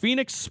Craig from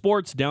Phoenix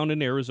Sports down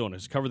in Arizona.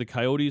 He's covered the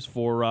Coyotes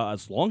for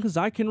as long as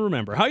I can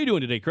remember. How are you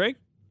doing today, Craig?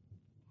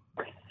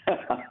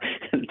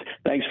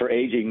 Thanks for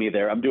aging me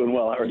there. I'm doing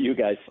well. How are you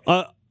guys?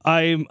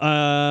 I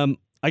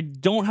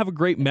don't have a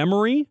great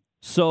memory,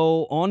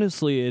 so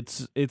honestly,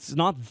 it's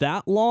not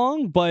that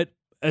long. But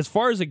as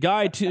far as a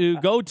guy to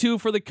go to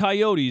for the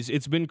Coyotes,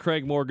 it's been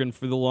Craig Morgan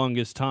for the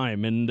longest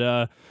time, and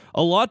a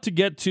lot to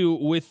get to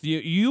with you.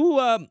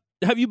 You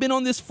have you been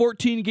on this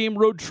 14-game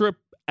road trip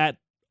at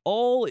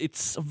all?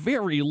 It's a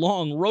very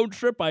long road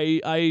trip.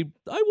 I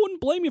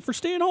wouldn't blame you for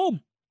staying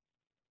home.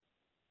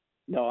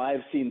 No,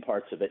 I've seen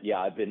parts of it. Yeah,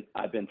 I've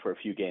been for a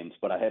few games,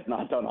 but I have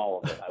not done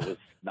all of it. I was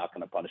not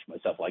going to punish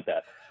myself like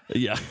that.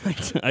 Yeah,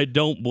 I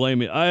don't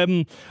blame you.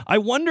 I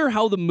wonder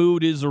how the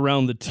mood is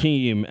around the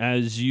team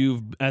as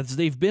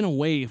they've been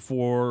away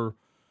for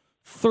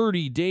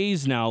 30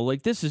 days now.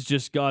 Like, this has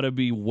just got to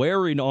be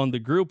wearing on the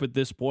group at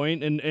this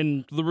point,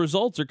 and the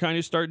results are kind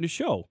of starting to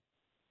show.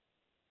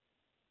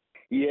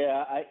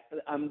 Yeah,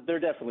 they're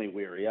definitely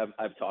weary.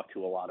 I've talked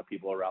to a lot of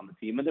people around the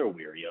team, and they're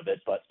weary of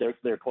it. But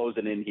they're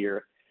closing in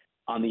here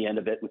on the end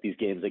of it with these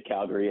games at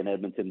Calgary and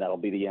Edmonton. That'll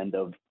be the end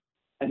of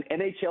an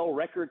NHL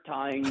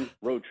record-tying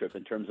road trip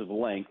in terms of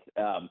length.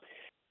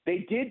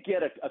 They did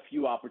get a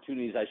few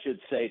opportunities, I should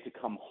say, to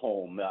come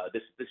home.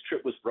 This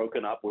trip was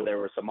broken up where there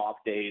were some off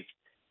days.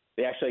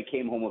 They actually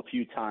came home a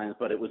few times,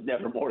 but it was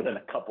never more than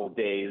a couple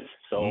days.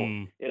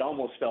 So it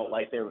almost felt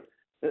like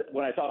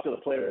when I talked to the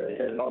players,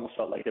 it almost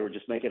felt like they were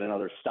just making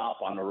another stop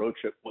on a road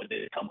trip when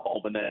they come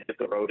home and then hit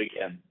the road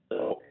again.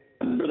 So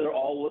they're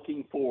all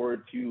looking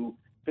forward to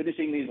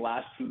finishing these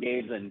last 2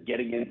 games and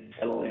getting in,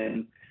 settle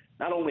in,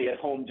 not only at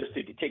home just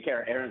to take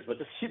care of errands, but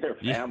to see their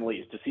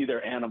families, to see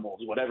their animals,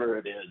 whatever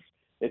it is.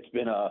 It's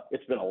been a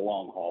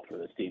long haul for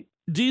this team.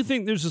 Do you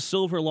think there's a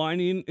silver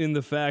lining in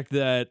the fact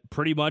that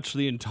pretty much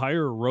the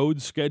entire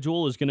road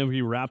schedule is going to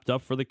be wrapped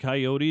up for the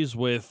Coyotes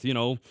with,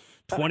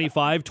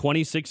 25,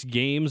 26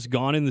 games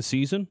gone in the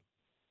season?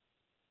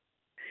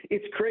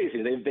 It's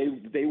crazy.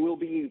 They will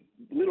be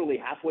literally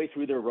halfway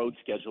through their road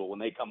schedule when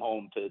they come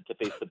home to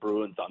face the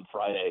Bruins on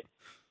Friday.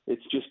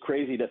 It's just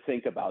crazy to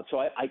think about. So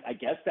I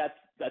guess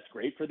that's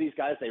great for these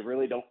guys. They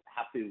really don't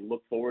have to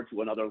look forward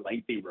to another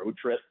lengthy road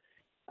trip.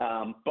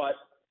 But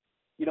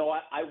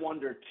I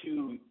wonder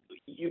too.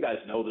 You guys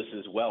know this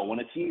as well. When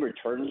a team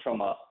returns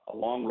from a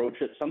long road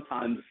trip,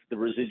 sometimes the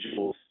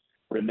residuals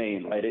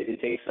remain. Right?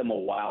 It takes them a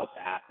while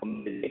to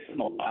acclimate. It takes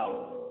them a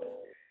while to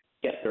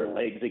get their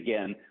legs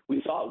again.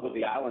 We saw it with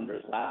the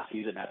Islanders last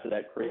season after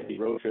that crazy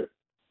road trip.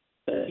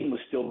 The team was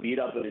still beat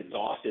up and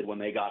exhausted when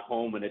they got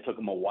home, and it took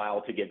them a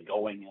while to get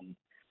going, and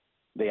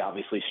they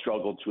obviously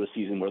struggled to a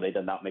season where they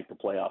did not make the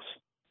playoffs.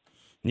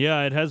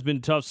 Yeah, it has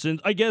been tough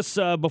since. I guess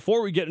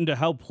before we get into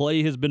how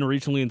play has been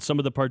recently and some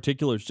of the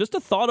particulars, just a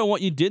thought on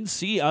what you did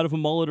see out of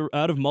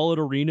Mullet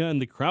Arena and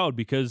the crowd,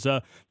 because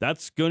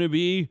that's going to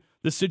be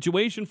the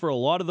situation for a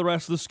lot of the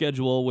rest of the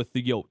schedule with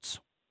the Yotes.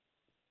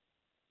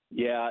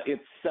 Yeah,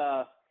 it's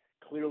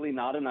clearly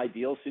not an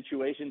ideal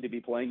situation to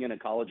be playing in a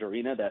college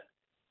arena that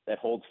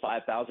holds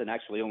 5,000,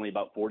 actually only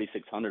about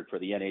 4,600 for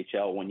the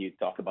NHL when you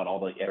talk about all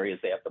the areas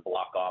they have to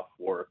block off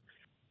for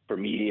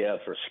media,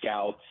 for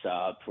scouts,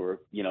 for,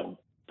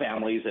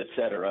 families, et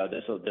cetera.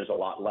 There's a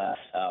lot less.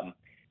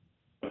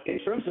 In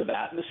terms of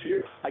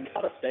atmosphere, I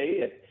got to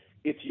say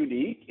it's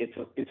unique.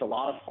 It's a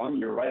lot of fun.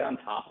 You're right on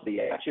top of the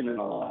action, and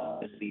a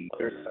lot of the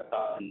players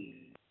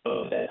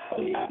that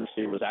the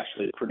atmosphere was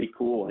actually pretty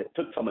cool. It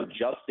took some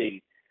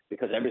adjusting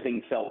because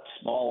everything felt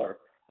smaller.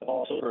 I've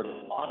also heard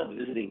a lot of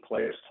visiting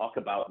players talk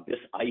about this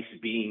ice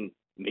being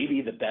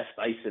maybe the best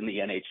ice in the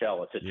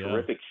NHL. It's a Yeah.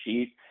 terrific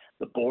sheet.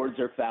 The boards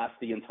are fast.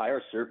 The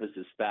entire surface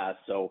is fast.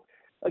 So,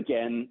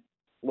 again,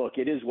 look,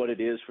 it is what it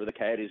is for the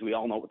Coyotes. We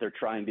all know what they're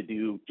trying to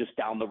do just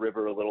down the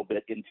river a little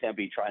bit in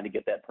Tempe, trying to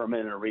get that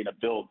permanent arena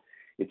built.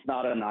 It's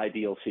not an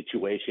ideal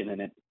situation,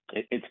 and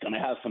it's going to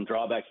have some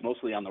drawbacks,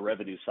 mostly on the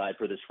revenue side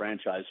for this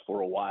franchise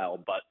for a while.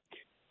 But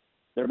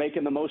they're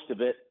making the most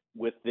of it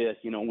with this,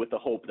 with the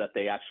hope that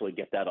they actually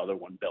get that other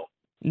one built.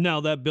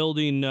 Now, that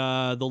building,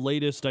 the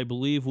latest I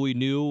believe we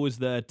knew was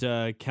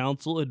that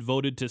council had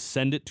voted to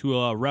send it to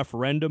a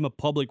referendum, a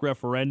public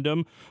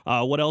referendum.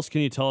 What else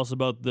can you tell us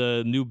about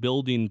the new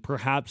building,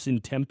 perhaps in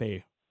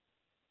Tempe?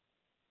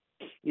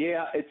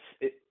 Yeah,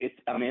 it's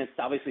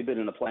obviously been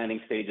in the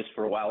planning stages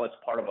for a while. It's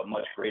part of a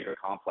much greater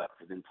complex,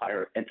 an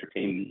entire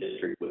entertainment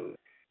district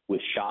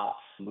with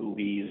shops,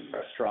 movies,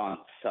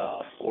 restaurants,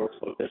 sports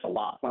books. There's a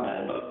lot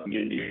planned,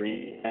 community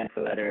arena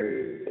for that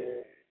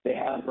area. They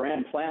have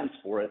grand plans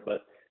for it,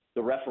 but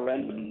the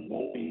referendum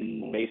won't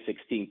be May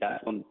 16th.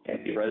 That's when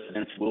Tempe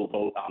residents will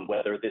vote on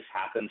whether this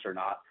happens or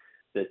not.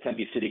 The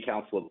Tempe City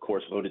Council, of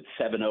course, voted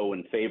 7-0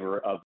 in favor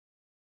of.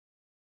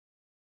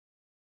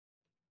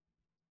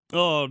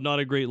 Oh, not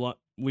a great line.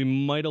 We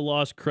might have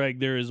lost Craig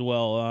there as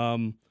well.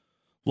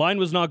 Line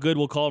was not good.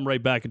 We'll call him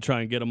right back and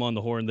try and get him on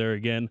the horn there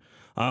again.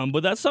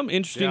 But that's something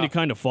interesting to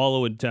kind of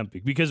follow in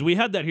Tempe, because we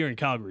had that here in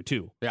Calgary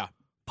too. Yeah.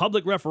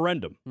 Public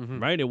referendum,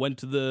 right? It went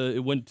to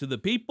the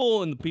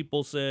people, and the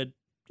people said,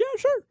 "Yeah,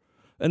 sure."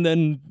 And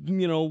then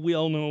we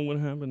all know what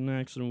happened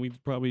next, and we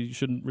probably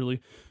shouldn't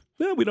really.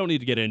 We don't need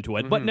to get into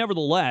it, but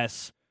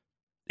nevertheless,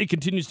 it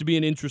continues to be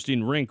an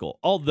interesting wrinkle.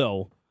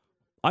 Although,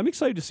 I'm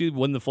excited to see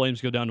when the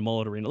Flames go down to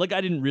Mullet Arena. Like, I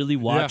didn't really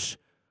watch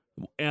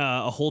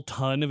a whole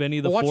ton of any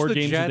of the four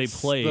games Jets, that they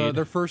played.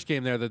 Their first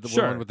game there, the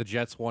one with the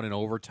Jets won in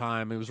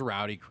overtime. It was a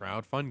rowdy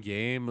crowd, fun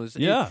game.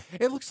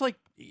 It looks like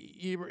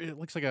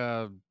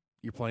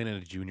you're playing in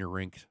a junior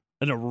rink.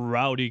 In a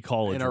rowdy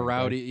college. In a rink,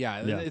 rowdy,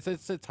 right?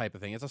 It's a type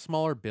of thing. It's a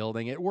smaller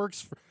building. It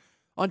works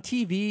on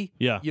TV.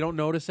 Yeah. You don't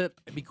notice it.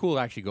 It'd be cool to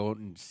actually go out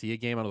and see a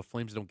game out of the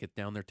Flames. Don't get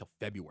down there till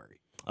February.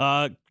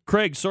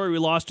 Craig, sorry we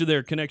lost you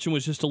there. Connection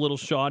was just a little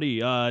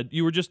shoddy.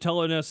 You were just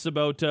telling us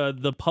about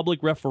the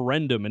public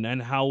referendum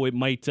and how it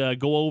might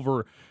go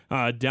over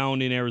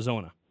down in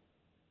Arizona.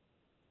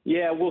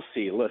 Yeah, we'll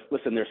see.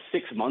 Listen, there's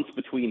 6 months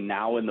between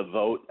now and the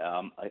vote.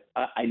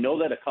 I know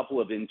that a couple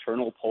of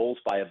internal polls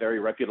by a very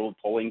reputable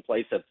polling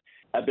place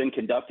have been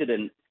conducted,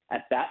 and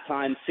at that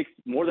time,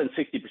 more than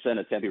 60%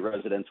 of Tempe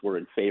residents were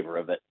in favor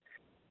of it.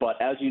 But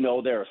as you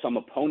know, there are some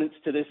opponents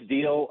to this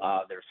deal.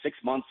 There's 6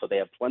 months, so they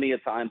have plenty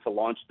of time to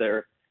launch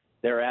their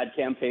ad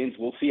campaigns.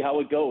 We'll see how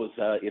it goes.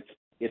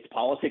 It's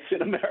politics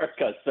in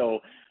America, so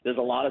there's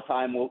a lot of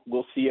time.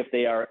 We'll see if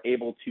they are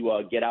able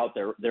to get out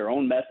their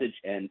own message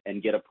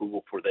and get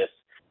approval for this.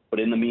 But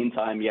in the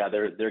meantime,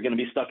 they're going to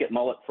be stuck at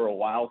Mullet for a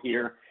while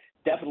here.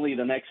 Definitely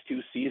the next 2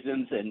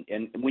 seasons.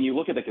 And when you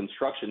look at the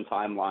construction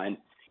timeline,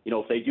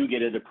 if they do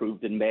get it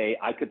approved in May,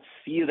 I could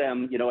see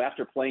them,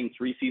 after playing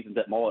 3 seasons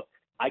at Mullet,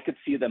 I could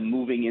see them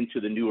moving into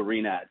the new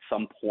arena at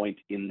some point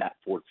in that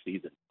 4th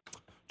season.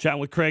 Chatting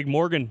with Craig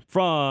Morgan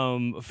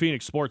from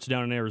Phoenix Sports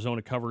down in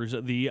Arizona, covers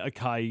the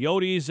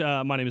Coyotes.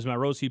 My name is Matt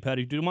Rossi,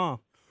 Patty Dumas.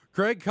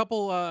 Craig,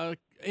 couple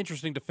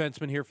interesting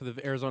defensemen here for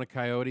the Arizona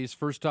Coyotes.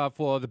 First off,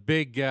 the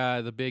big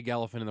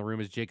elephant in the room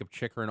is Jacob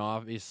Chychrun.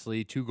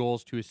 Obviously, 2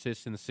 goals, 2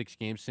 assists in the 6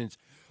 games since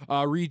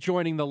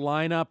rejoining the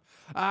lineup.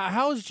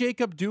 How is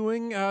Jacob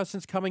doing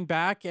since coming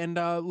back? And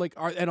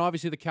and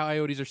obviously the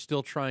Coyotes are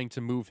still trying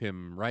to move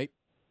him, right?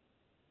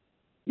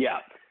 Yeah,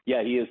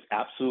 he is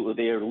absolutely.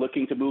 They are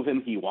looking to move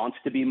him. He wants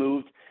to be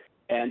moved.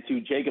 And to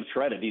Jacob's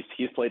credit,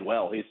 he's played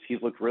well.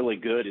 He's looked really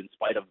good in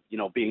spite of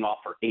being off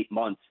for 8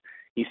 months.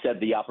 He said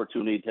the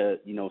opportunity to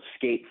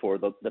skate for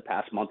the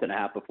past month and a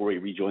half before he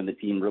rejoined the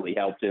team really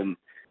helped him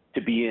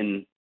to be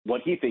in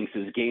what he thinks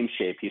is game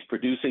shape. He's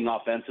producing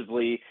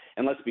offensively,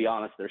 and let's be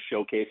honest, they're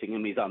showcasing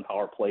him. He's on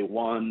power play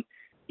 1.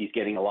 He's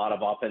getting a lot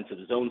of offensive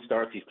zone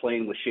starts. He's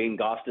playing with Shane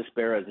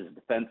Gostisbehere as his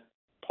defense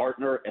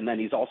partner, and then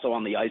he's also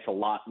on the ice a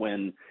lot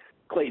when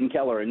Clayton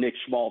Keller and Nick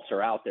Schmaltz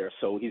are out there.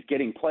 So he's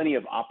getting plenty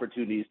of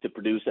opportunities to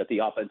produce at the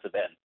offensive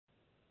end.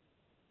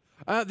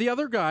 The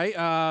other guy,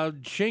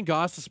 Shane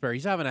Gostisbehere,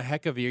 he's having a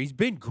heck of a year. He's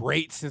been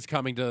great since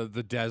coming to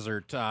the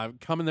desert,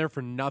 coming there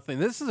for nothing.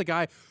 This is a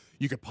guy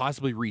you could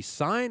possibly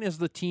re-sign as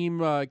the team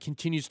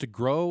continues to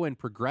grow and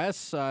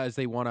progress, as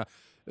they want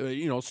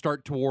to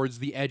start towards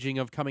the edging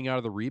of coming out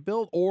of the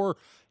rebuild? Or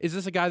is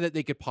this a guy that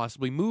they could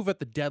possibly move at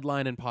the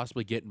deadline and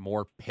possibly get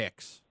more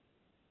picks?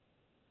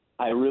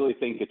 I really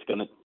think it's going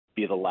to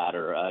be the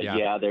latter.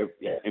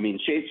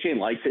 Shane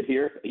likes it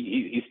here.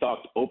 He's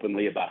talked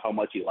openly about how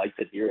much he likes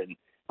it here and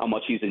how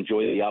much he's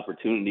enjoyed the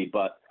opportunity.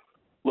 But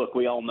look,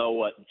 we all know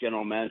what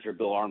General Manager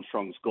Bill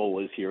Armstrong's goal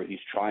is here. He's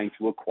trying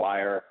to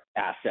acquire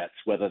assets,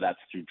 whether that's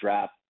through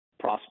draft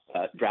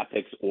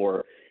picks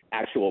or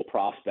actual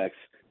prospects.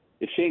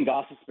 If Shane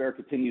Gostisbehere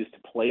continues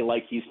to play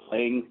like he's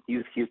playing,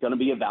 he's going to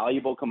be a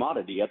valuable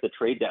commodity at the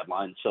trade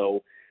deadline.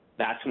 So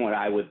that's when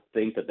I would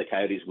think that the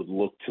Coyotes would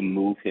look to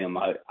move him.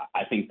 I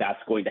think that's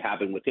going to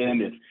happen with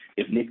him.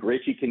 If Nick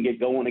Ritchie can get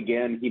going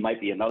again, he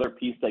might be another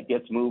piece that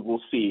gets moved.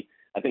 We'll see.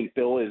 I think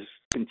Bill is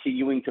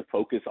continuing to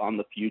focus on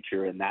the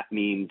future, and that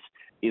means,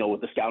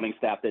 with the scouting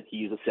staff that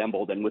he's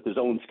assembled and with his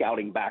own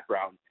scouting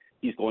background,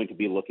 he's going to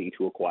be looking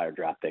to acquire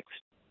draft picks.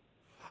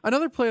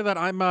 Another player that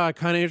I'm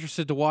kind of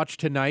interested to watch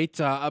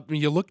tonight,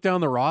 you look down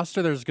the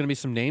roster, there's going to be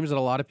some names that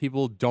a lot of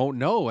people don't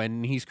know,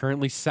 and he's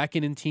currently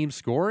second in team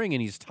scoring,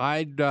 and he's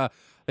tied, I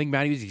think,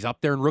 Matty, he's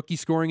up there in rookie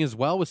scoring as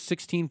well with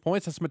 16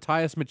 points. That's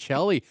Matias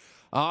Maccelli.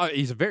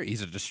 He's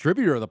a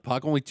distributor of the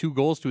puck, only 2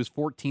 goals to his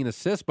 14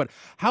 assists, but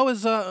how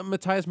is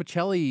Matias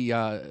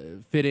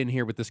Maccelli fit in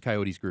here with this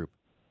Coyotes group?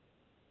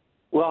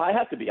 Well, I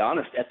have to be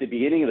honest. At the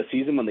beginning of the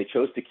season, when they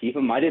chose to keep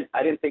him, I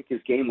didn't think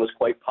his game was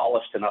quite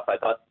polished enough. I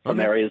thought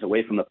some areas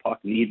away from the puck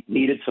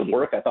needed some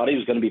work. I thought he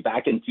was going to be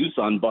back in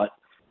Tucson, but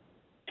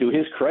to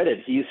his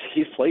credit, he's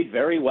played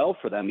very well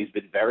for them. He's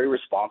been very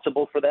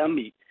responsible for them.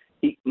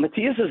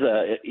 Matias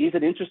he's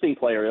an interesting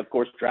player. Of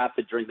course,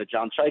 drafted during the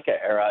John Chayka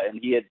era,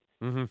 and he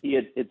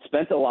had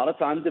spent a lot of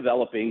time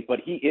developing. But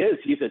he's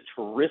a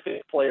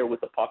terrific player with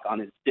the puck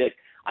on his stick.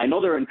 I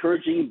know they're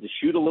encouraging him to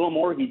shoot a little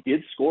more. He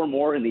did score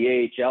more in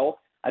the AHL.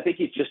 I think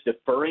he's just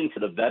deferring to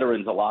the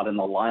veterans a lot in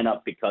the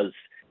lineup because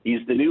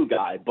he's the new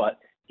guy. But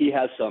he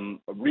has some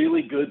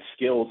really good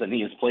skills, and he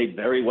has played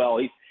very well.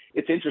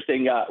 It's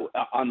interesting,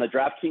 on the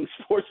DraftKings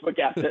Sportsbook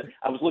app,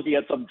 I was looking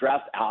at some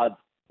draft odds.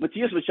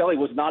 Matias Maccelli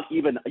was not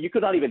even – you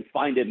could not even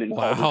find him in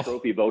Calder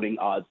Trophy voting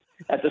odds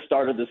at the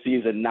start of the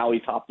season. Now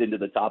he's hopped into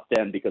the top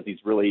 10 because he's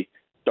really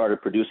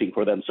started producing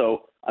for them.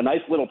 So a nice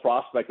little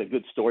prospect, a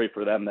good story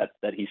for them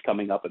that he's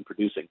coming up and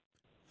producing.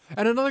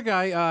 And another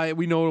guy,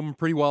 we know him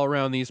pretty well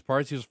around these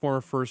parts. He was a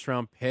former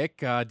first-round pick.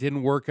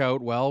 Didn't work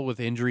out well with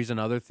injuries and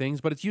other things,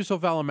 but it's Juuso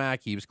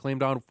Valimaki. He was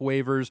claimed on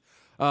waivers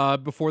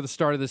before the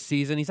start of the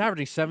season. He's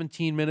averaging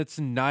 17 minutes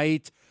a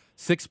night,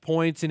 6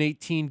 points in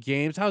 18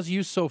 games. How's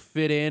Juuso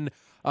fit in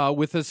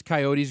with this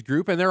Coyotes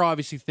group? And they're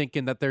obviously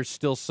thinking that there's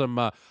still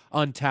some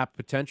untapped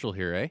potential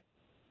here, eh?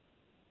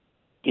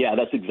 Yeah,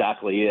 that's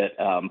exactly it.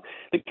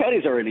 The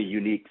Coyotes are in a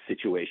unique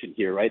situation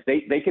here, right?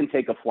 They can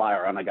take a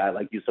flyer on a guy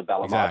like Juuso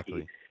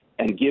Valimaki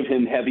and give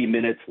him heavy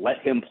minutes,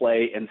 let him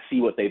play, and see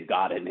what they've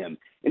got in him.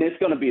 And it's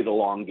going to be the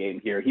long game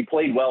here. He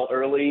played well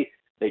early.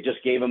 They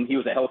just gave him – he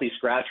was a healthy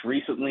scratch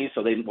recently,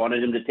 so they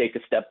wanted him to take a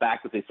step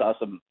back because they saw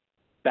some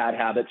bad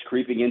habits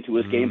creeping into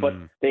his game. But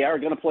they are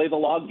going to play the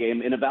long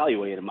game and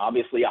evaluate him.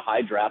 Obviously, a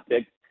high draft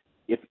pick.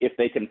 If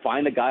they can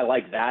find a guy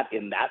like that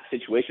in that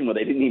situation where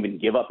they didn't even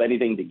give up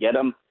anything to get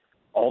him,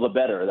 all the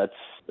better.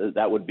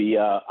 That would be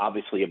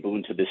obviously a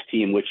boon to this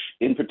team, which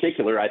in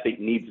particular I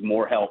think needs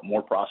more help,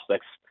 more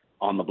prospects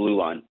on the blue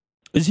line.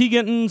 Is he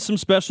getting some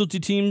specialty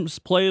teams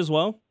play as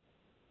well?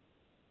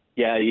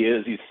 Yeah, he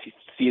is. He's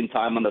seeing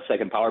time on the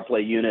second power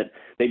play unit.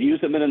 They've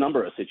used him in a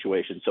number of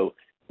situations. So,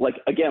 like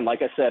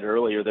I said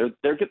earlier,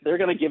 they're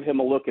going to give him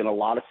a look in a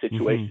lot of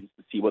situations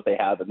to see what they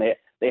have, and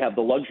they have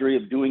the luxury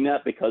of doing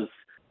that because,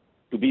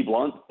 to be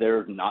blunt,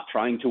 they're not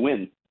trying to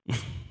win.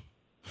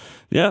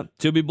 Yeah,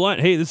 to be blunt,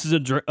 hey, this is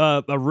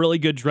a really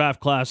good draft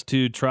class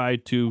to try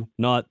to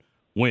not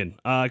win.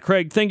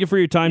 Craig, thank you for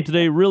your time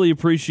today. Really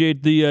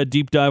appreciate the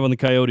deep dive on the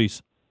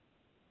Coyotes.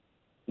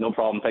 No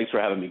problem. Thanks for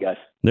having me, guys.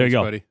 There you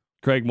go. Buddy.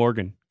 Craig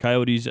Morgan,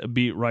 Coyotes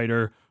beat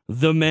writer,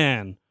 the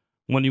man,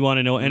 when you want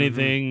to know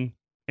anything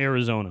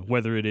Arizona,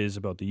 whether it is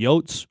about the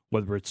Yotes,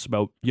 whether it's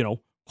about,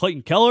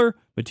 Clayton Keller,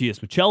 Matias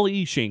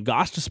Maccelli, Shane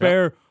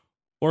Gostisbehere,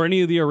 or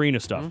any of the arena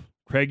stuff.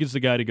 Craig is the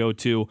guy to go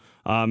to.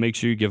 Make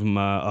sure you give him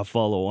a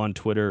follow on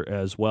Twitter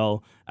as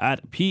well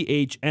at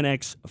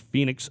PHNX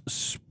Phoenix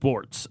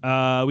Sports.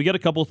 We got a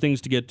couple of things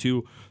to get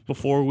to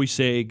before we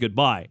say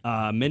goodbye.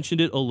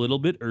 Mentioned it a little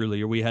bit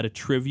earlier. We had a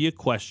trivia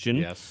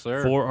question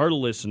for our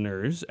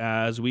listeners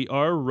as we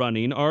are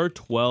running our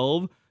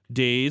 12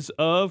 days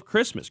of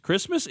Christmas.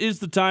 Christmas is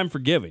the time for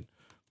giving.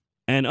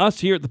 And us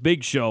here at the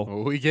Big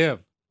Show, We give.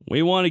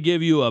 We want to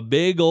give you a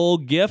big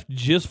old gift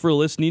just for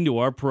listening to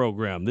our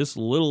program. This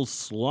little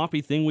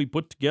sloppy thing we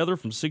put together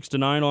from 6 to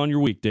 9 on your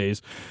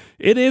weekdays.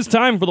 It is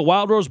time for the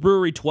Wild Rose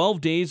Brewery 12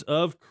 Days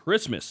of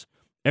Christmas.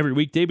 Every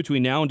weekday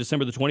between now and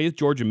December the 20th,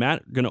 George and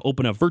Matt are going to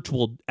open a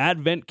virtual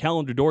advent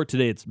calendar door.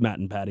 Today it's Matt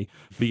and Patty,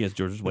 because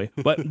George's way.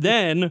 But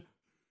then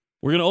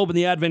we're going to open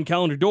the advent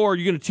calendar door.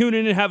 You're going to tune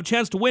in and have a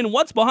chance to win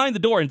what's behind the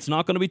door. And it's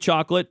not going to be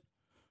chocolate,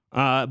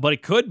 but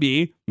it could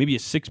be maybe a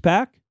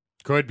 6-pack.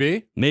 Could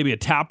be. Maybe a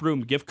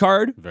taproom gift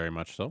card. Very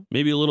much so.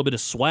 Maybe a little bit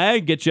of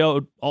swag, get you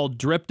out all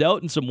dripped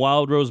out in some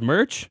Wild Rose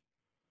merch.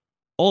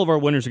 All of our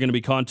winners are going to be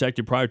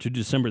contacted prior to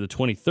December the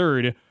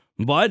 23rd,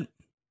 but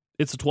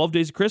it's the 12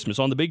 Days of Christmas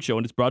on The Big Show,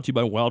 and it's brought to you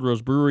by Wild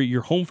Rose Brewery,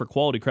 your home for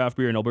quality craft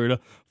beer in Alberta.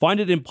 Find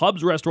it in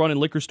pubs, restaurant,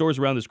 and liquor stores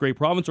around this great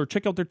province, or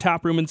check out their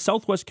tap room in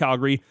Southwest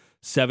Calgary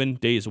 7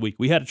 days a week.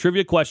 We had a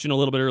trivia question a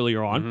little bit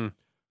earlier on.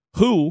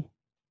 Who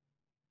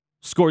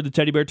scored the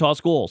Teddy Bear toss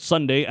goal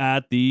Sunday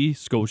at the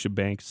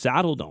Scotiabank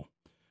Saddledome?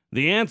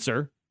 The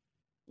answer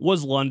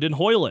was London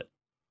Hoylett.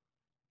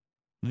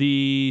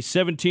 the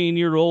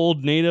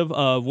 17-year-old native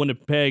of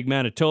Winnipeg,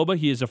 Manitoba.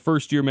 He is a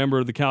first-year member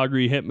of the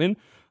Calgary Hitmen.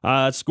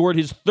 Scored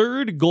his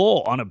third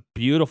goal on a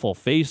beautiful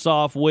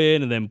face-off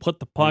win and then put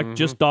the puck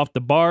just off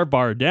the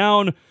bar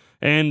down,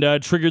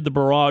 and triggered the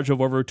barrage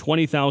of over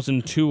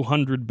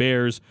 20,200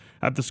 Bears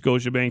at the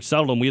Scotiabank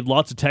Saddledome. We had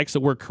lots of texts that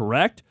were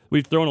correct.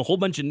 We've thrown a whole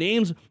bunch of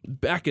names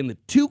back in the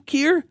toque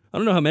here. I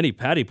don't know how many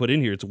Patty put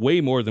in here. It's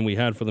way more than we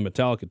had for the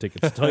Metallica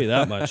tickets, I'll tell you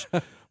that much.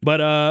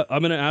 But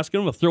I'm going to ask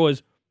him to throw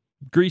his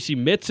greasy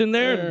mitts in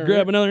there,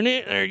 grab another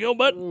name. There you go,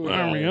 bud.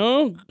 There we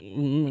go.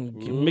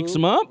 Mix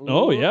them up.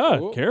 Oh, yeah.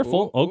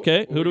 Careful.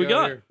 Okay, who do we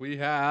got? Here? We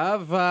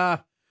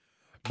have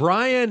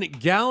Brian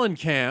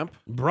Gallenkamp.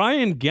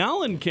 Brian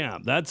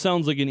Gallenkamp. That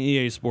sounds like an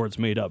EA Sports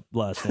made up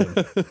last name,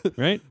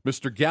 right?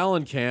 Mr.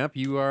 Gallenkamp,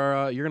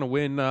 you're going to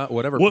win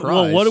whatever Well,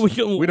 prize. what do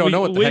we don't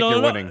know what the heck don't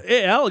you're know. winning.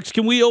 Hey, Alex,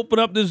 can we open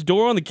up this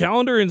door on the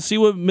calendar and see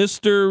what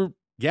Mr.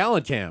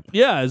 Gallenkamp.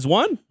 has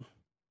won?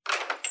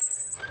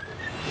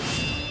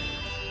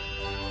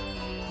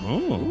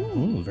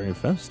 Oh, very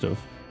festive.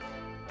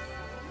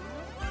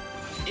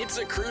 It's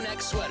a crew neck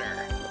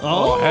sweater.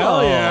 Oh,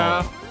 hell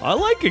yeah. I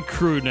like a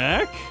crew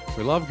neck.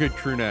 We love good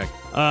crew neck.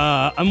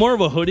 I'm more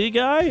of a hoodie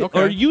guy, Okay.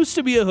 or used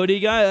to be a hoodie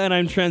guy, and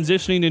I'm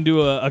transitioning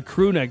into a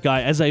crew neck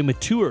guy as I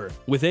mature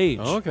with age.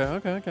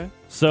 Okay.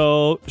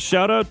 So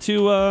shout out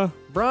to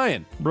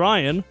Brian.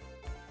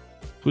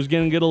 who's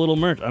going to get a little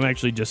merch. I'm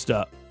actually just,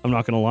 I'm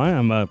not going to lie,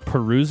 I'm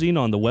perusing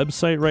on the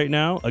website right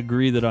now.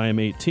 Agree that I am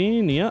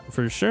 18. Yeah,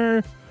 for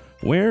sure.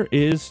 Where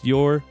is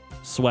your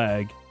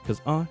swag?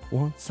 Because I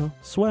want some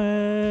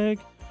swag.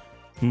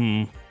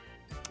 Can't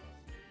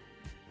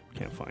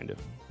find it.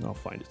 I'll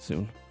find it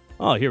soon.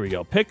 Oh, here we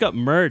go. Pick up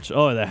merch.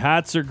 Oh, the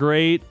hats are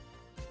great.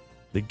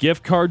 The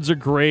gift cards are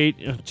great.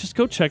 Just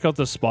go check out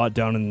the spot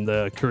down in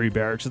the Curry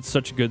Barracks. It's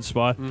such a good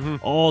spot.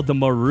 Oh, the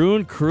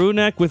maroon crew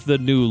neck with the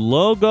new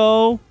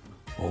logo.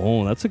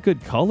 Oh, that's a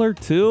good color,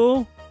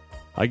 too.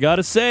 I got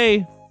to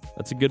say,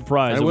 that's a good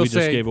prize that we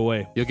just gave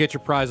away. You'll get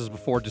your prizes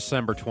before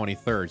December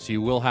 23rd, so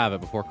you will have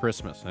it before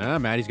Christmas.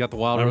 Maddie's got the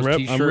Wild Rose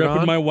t-shirt I'm repping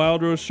on. my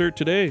Wild Rose shirt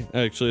today,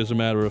 actually, as a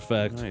matter of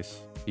fact. Nice.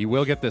 You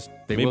will get this.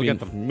 They will Maybe- get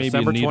them maybe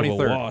December in need of a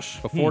 23rd.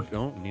 wash. Before,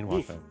 oh, you need to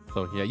wash that.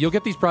 So, yeah, you'll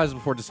get these prizes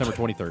before December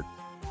 23rd.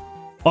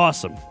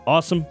 Awesome.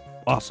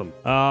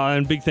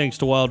 And big thanks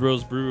to Wild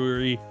Rose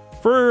Brewery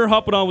for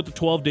hopping on with the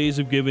 12 Days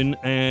of Giving.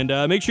 And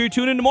make sure you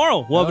tune in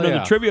tomorrow. We'll have Hell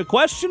another yeah. trivia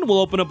question. We'll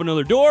open up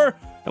another door,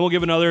 and we'll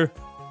give another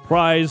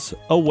prize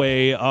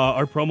away.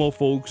 Our promo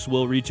folks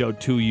will reach out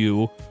to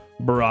you,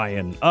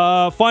 Brian.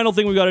 Final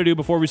thing we got to do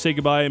before we say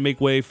goodbye and make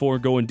way for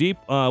Going Deep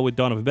with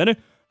Donovan Bennett.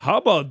 How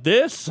about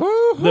this?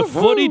 The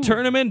footy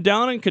tournament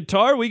down in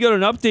Qatar. We got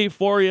an update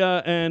for you.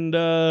 And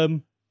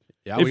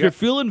if you're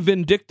feeling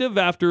vindictive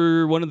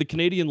after one of the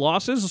Canadian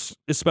losses,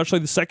 especially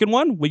the second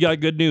one, we got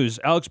good news.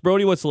 Alex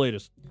Brody, what's the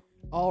latest?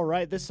 All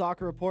right, this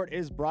soccer report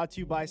is brought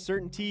to you by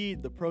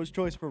CertainTeed, the pro's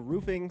choice for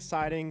roofing,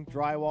 siding,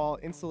 drywall,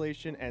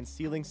 insulation, and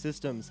ceiling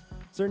systems.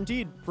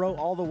 CertainTeed, pro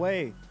all the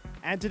way.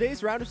 And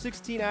today's round of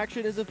 16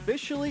 action is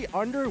officially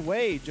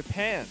underway.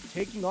 Japan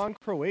taking on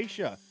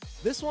Croatia.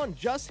 This one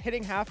just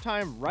hitting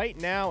halftime right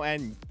now,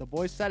 and the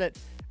boys said it.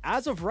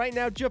 As of right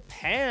now,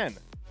 Japan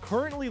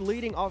currently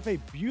leading off a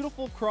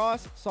beautiful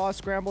cross, saw a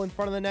scramble in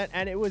front of the net,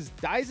 and it was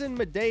Daisen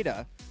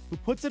Maeda who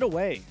puts it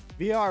away.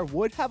 VAR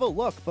would have a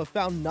look, but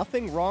found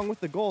nothing wrong with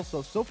the goal,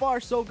 so far,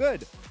 so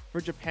good for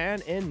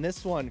Japan in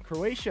this one.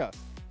 Croatia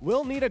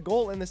will need a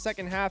goal in the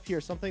second half here,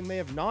 something they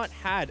have not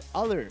had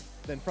other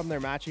than from their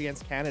match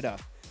against Canada.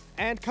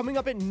 And coming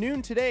up at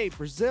noon today,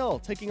 Brazil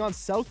taking on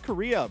South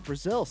Korea.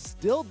 Brazil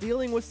still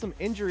dealing with some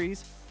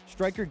injuries.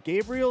 Striker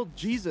Gabriel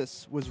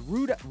Jesus was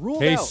ruled out.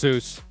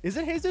 Jesus. Is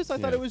it Jesus? I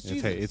thought it was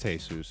Jesus. It's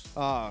Jesus.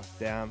 Oh,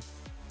 damn.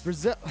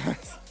 Brazil.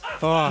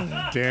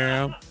 Oh,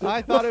 damn.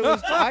 I thought it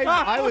was.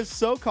 I was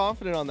so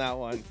confident on that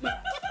one.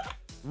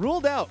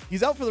 Ruled out.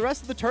 He's out for the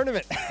rest of the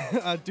tournament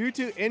due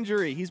to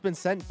injury. He's been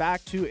sent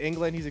back to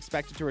England. He's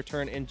expected to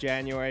return in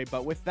January.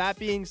 But with that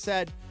being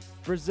said,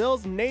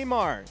 Brazil's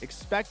Neymar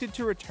expected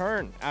to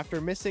return after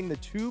missing the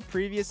 2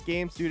 previous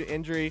games due to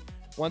injury.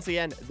 Once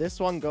again, this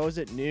one goes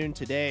at noon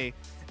today.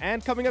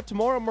 And coming up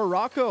tomorrow,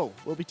 Morocco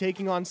will be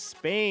taking on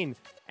Spain,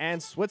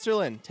 and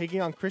Switzerland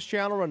taking on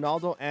Cristiano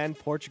Ronaldo and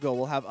Portugal.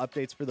 We'll have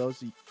updates for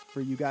those for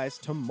you guys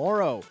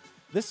tomorrow.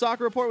 This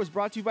soccer report was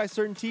brought to you by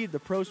CertainTeed, the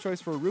pro's choice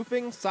for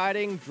roofing,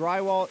 siding,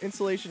 drywall,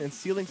 insulation, and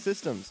ceiling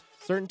systems.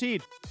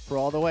 CertainTeed, for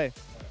all the way.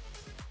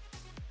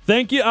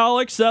 Thank you,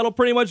 Alex. That'll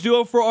pretty much do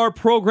it for our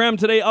program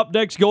today. Up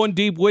next, Going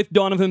Deep with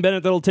Donovan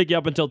Bennett. That'll take you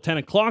up until 10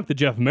 o'clock. The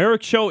Jeff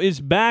Merrick Show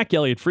is back.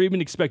 Elliot Friedman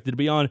expected to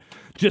be on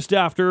just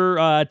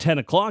after 10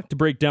 o'clock to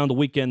break down the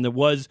weekend that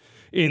was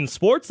in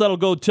sports. That'll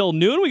go till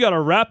noon. We got a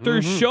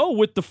Raptors show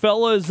with the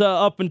fellas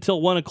up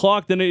until 1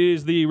 o'clock. Then it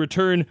is the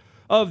return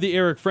of the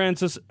Eric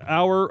Francis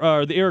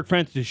Hour, the Eric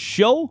Francis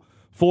Show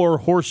for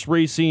Horse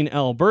Racing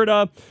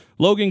Alberta.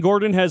 Logan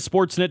Gordon has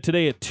Sportsnet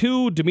today at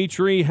 2.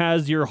 Dimitri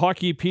has your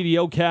Hockey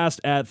PDO cast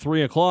at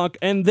 3 o'clock.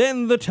 And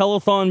then the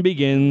telethon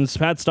begins.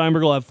 Pat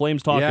Steinberg will have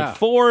Flames Talk at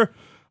 4.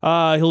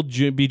 He'll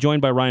be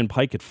joined by Ryan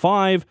Pike at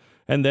 5.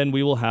 And then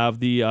we will have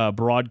the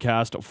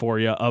broadcast for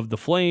you of the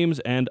Flames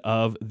and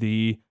of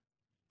the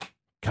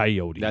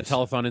Coyotes. That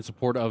telethon in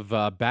support of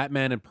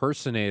Batman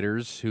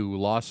impersonators who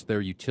lost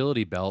their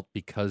utility belt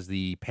because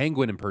the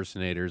Penguin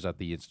impersonators at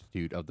the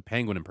Institute of the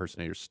Penguin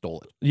Impersonators stole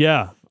it.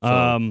 Yeah.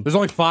 So there's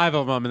only 5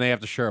 of them, and they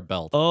have to share a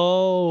belt.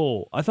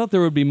 Oh, I thought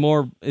there would be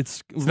more.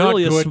 It's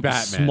really not good, a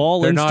Batman.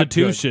 small They're not good.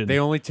 institution. They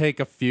only take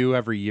a few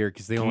every year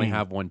because they only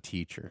have one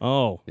teacher.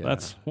 Oh, Yeah.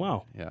 that's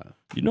wow. Yeah,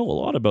 You know a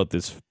lot about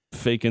this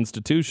fake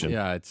institution.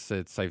 yeah. It's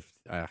I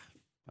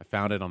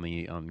found it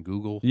on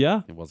Google.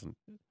 Yeah. It wasn't.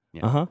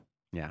 Yeah. Uh huh.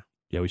 Yeah.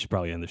 Yeah, we should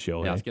probably end the show.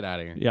 Yeah. Hey? Let's get out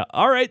of here. Yeah.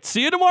 All right.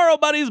 See you tomorrow,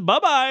 buddies. Bye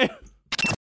bye.